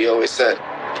 That's what she always said.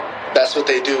 That's what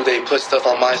they do. They put stuff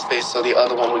on MySpace so the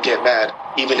other one would get mad,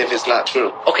 even if it's not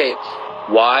true. Okay,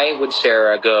 why would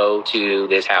Sarah go to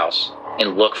this house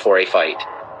and look for a fight?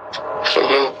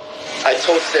 I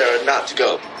told Sarah not to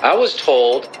go. I was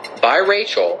told by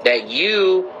Rachel that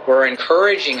you were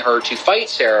encouraging her to fight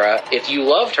Sarah if you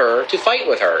loved her to fight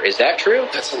with her. Is that true?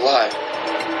 That's a lie.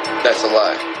 That's a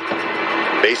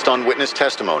lie. Based on witness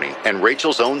testimony and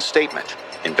Rachel's own statement,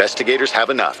 investigators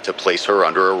have enough to place her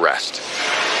under arrest.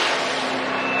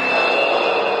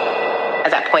 At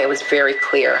that point, it was very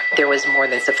clear there was more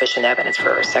than sufficient evidence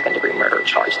for a second-degree murder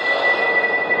charge.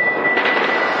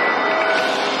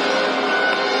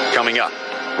 Coming up,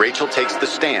 Rachel takes the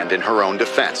stand in her own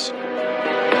defense.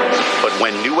 But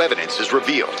when new evidence is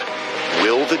revealed,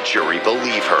 will the jury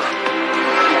believe her?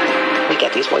 We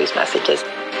get these voice messages.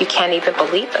 You can't even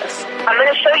believe this. I'm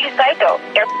going to show you psycho.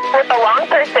 You're with the wrong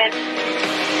person.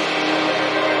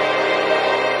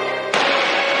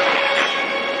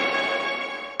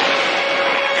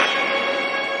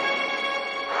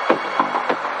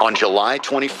 On July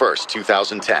 21st,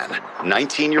 2010,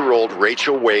 19-year-old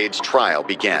Rachel Wade's trial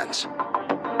begins.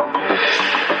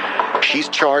 She's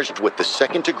charged with the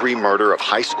second-degree murder of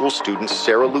high school student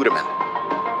Sarah Ludeman.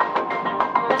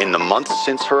 In the months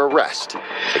since her arrest,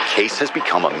 the case has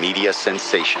become a media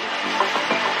sensation.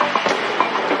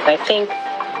 I think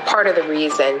part of the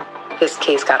reason this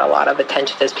case got a lot of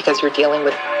attention is because you're dealing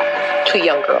with two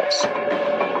young girls.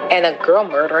 And a girl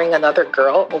murdering another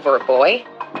girl over a boy,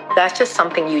 that's just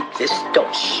something you just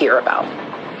don't hear about.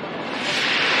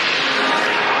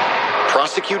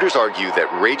 Prosecutors argue that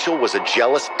Rachel was a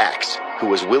jealous ex who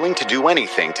was willing to do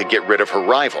anything to get rid of her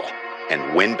rival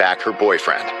and win back her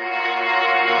boyfriend.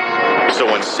 So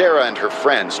when Sarah and her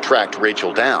friends tracked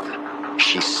Rachel down,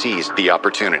 she seized the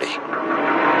opportunity.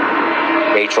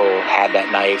 Rachel had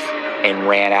that knife and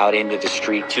ran out into the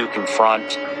street to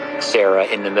confront Sarah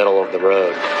in the middle of the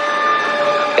road.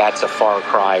 That's a far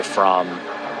cry from,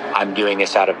 I'm doing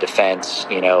this out of defense,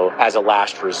 as a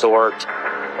last resort.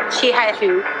 She had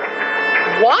to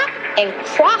walk and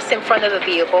cross in front of the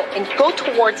vehicle and go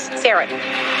towards Sarah.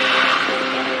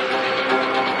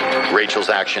 Rachel's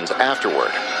actions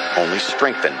afterward only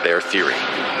strengthened their theory.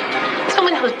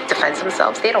 Someone who defends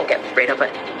themselves, they don't get rid of a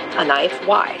knife.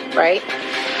 Why, right?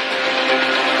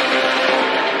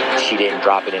 She didn't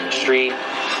drop it in the street.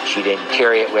 She didn't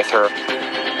carry it with her.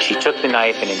 She took the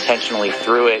knife and intentionally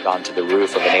threw it onto the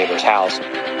roof of a neighbor's house.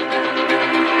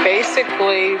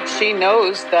 Basically, she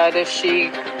knows that if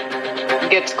she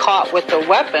gets caught with a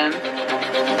weapon,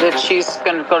 that she's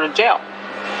going to go to jail.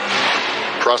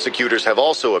 Prosecutors have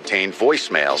also obtained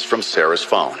voicemails from Sarah's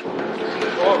phone.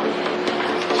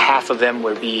 Half of them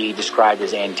would be described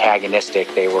as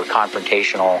antagonistic. They were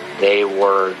confrontational. They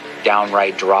were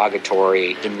downright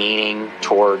derogatory, demeaning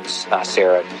towards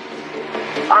Sarah.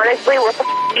 Honestly, what the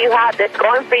you have that's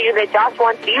going for you that Josh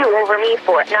wants you over me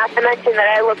for? Not to mention that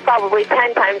I look probably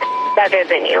 10 times better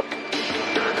than you.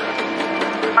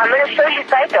 I'm going to show you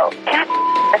psycho.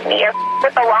 With me. You're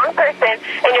with the wrong person,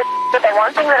 and you're with the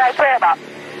one thing that I care about.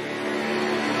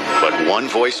 But one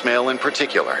voicemail in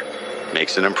particular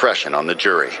makes an impression on the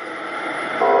jury.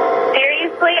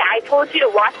 Seriously, I told you to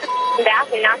watch the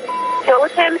back and not to kill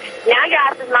with him. Now your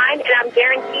ass is mine, and I'm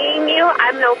guaranteeing you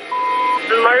I'm going to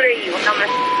murder you, and I'm going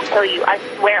to kill you. I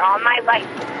swear on my life.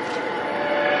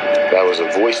 That was a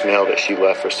voicemail that she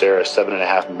left for Sarah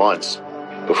 7.5 months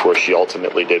before she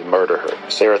ultimately did murder her.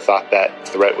 Sarah thought that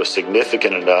threat was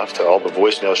significant enough to all the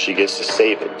voicemails she gets to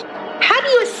save it. How do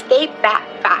you escape that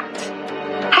fact?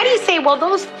 How do you say, well,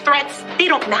 those threats, they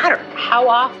don't matter? How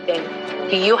often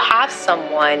do you have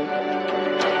someone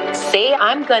say,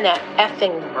 I'm going to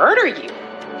effing murder you,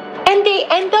 and they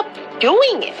end up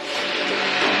doing it?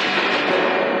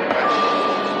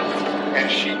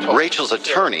 Rachel's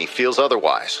attorney feels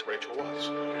otherwise.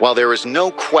 While there is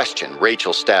no question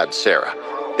Rachel stabbed Sarah,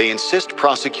 they insist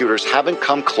prosecutors haven't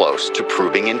come close to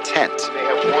proving intent.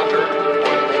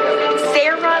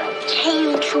 Sarah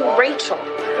came to Rachel.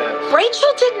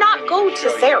 Rachel did not go to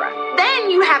Sarah. Then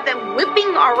you have them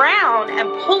whipping around and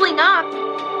pulling up.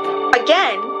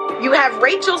 Again, you have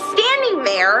Rachel standing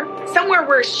there somewhere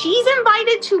where she's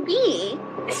invited to be.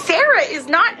 Sarah is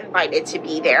not invited to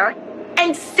be there.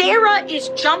 And Sarah is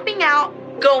jumping out,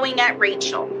 going at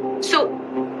Rachel. So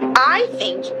I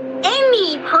think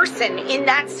any person in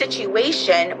that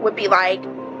situation would be like,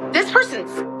 this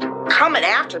person's coming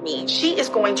after me. She is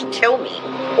going to kill me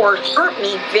or hurt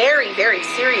me very, very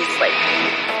seriously.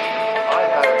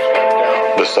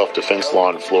 The self-defense law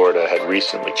in Florida had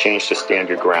recently changed to stand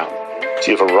your ground.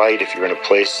 So you have a right, if you're in a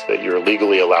place that you're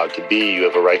legally allowed to be, you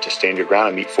have a right to stand your ground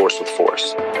and meet force with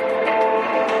force.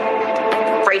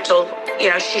 Rachel,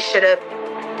 she should have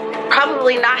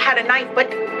probably not had a knife, but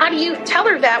how do you tell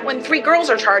her that when 3 girls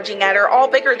are charging at her, all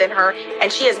bigger than her,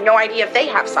 and she has no idea if they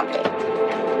have something?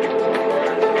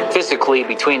 Physically,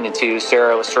 between the two,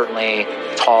 Sarah was certainly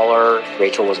taller.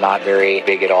 Rachel was not very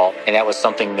big at all. And that was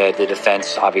something that the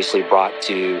defense obviously brought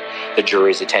to the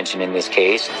jury's attention in this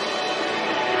case.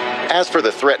 As for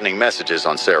the threatening messages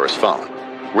on Sarah's phone,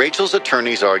 Rachel's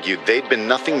attorneys argued they'd been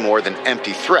nothing more than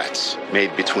empty threats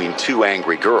made between 2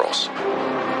 angry girls.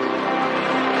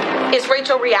 Is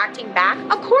Rachel reacting back?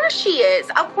 Of course she is.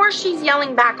 Of course she's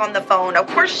yelling back on the phone. Of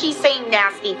course she's saying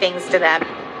nasty things to them.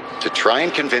 To try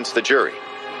and convince the jury,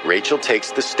 Rachel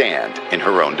takes the stand in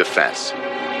her own defense.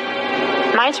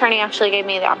 My attorney actually gave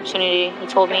me the opportunity. He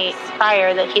told me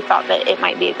prior that he thought that it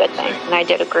might be a good thing, and I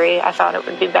did agree. I thought it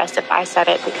would be best if I said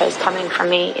it because coming from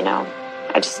me,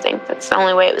 I just think that's the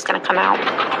only way it was going to come out.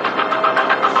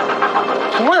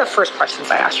 One of the first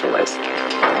questions I asked her was,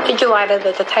 did you lie to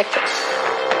the detective?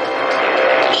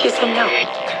 She said no.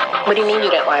 What do you mean you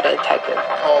didn't lie to the detective?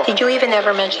 Did you even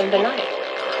ever mention the night?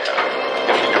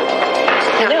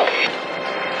 No.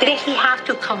 Didn't he have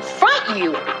to confront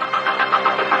you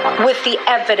with the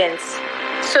evidence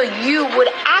so you would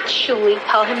actually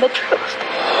tell him the truth?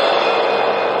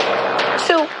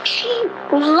 So she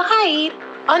lied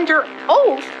under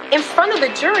oath in front of the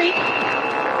jury.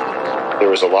 There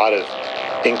was a lot of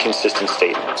inconsistent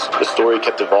statements. The story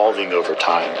kept evolving over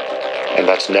time, and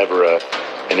that's never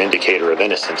an indicator of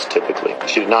innocence, typically.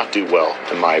 She did not do well,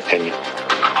 in my opinion.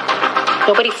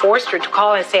 Nobody forced her to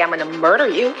call and say, I'm going to murder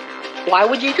you. Why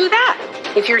would you do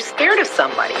that if you're scared of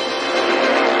somebody?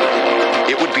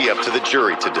 It would be up to the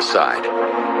jury to decide.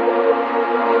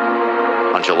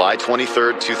 On July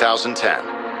 23rd,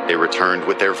 2010, they returned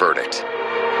with their verdict.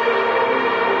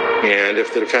 And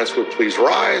if the defense would please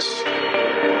rise.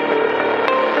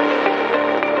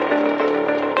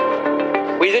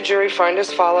 We, the jury, find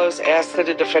as follows: ask that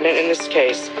the defendant in this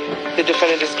case. The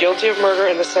defendant is guilty of murder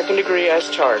in the second degree as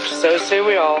charged. So say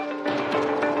we all.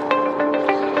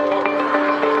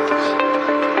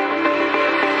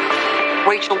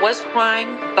 Rachel was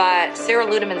crying, but Sarah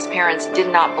Ludeman's parents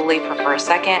did not believe her for a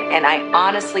second, and I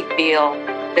honestly feel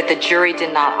that the jury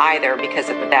did not either because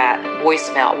of that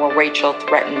voicemail where Rachel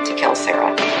threatened to kill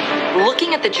Sarah.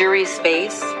 Looking at the jury's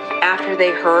face after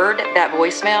they heard that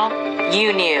voicemail,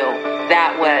 you knew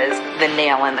that was the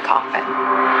nail in the coffin.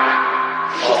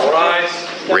 All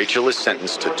rise. Rachel is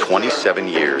sentenced to 27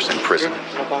 years in prison.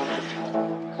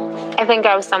 I think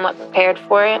I was somewhat prepared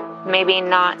for it. Maybe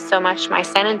not so much my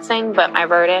sentencing, but my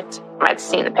verdict. I'd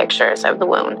seen the pictures of the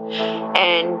wound.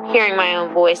 And hearing my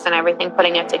own voice and everything,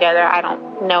 putting it together, I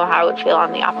don't know how I would feel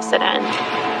on the opposite end.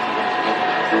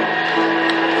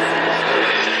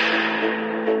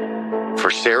 For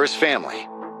Sarah's family,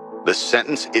 the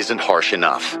sentence isn't harsh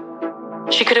enough.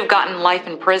 She could have gotten life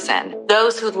in prison.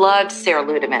 Those who loved Sarah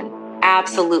Ludeman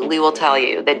absolutely will tell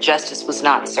you that justice was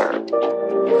not served.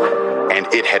 And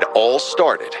it had all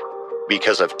started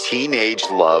because of teenage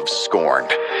love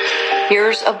scorned.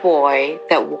 Here's a boy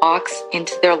that walks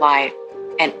into their life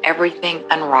and everything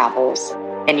unravels,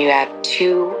 and you have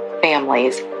two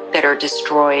families that are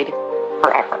destroyed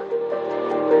forever.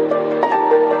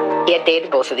 He had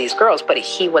dated both of these girls, but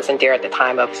he wasn't there at the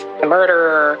time of the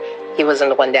murder. He wasn't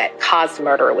the one that caused the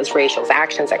murder. It was Rachel's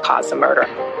actions that caused the murder.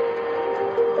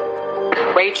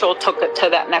 Rachel took it to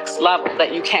that next level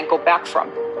that you can't go back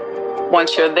from.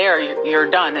 Once you're there, you're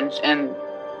done, and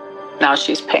now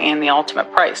she's paying the ultimate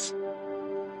price.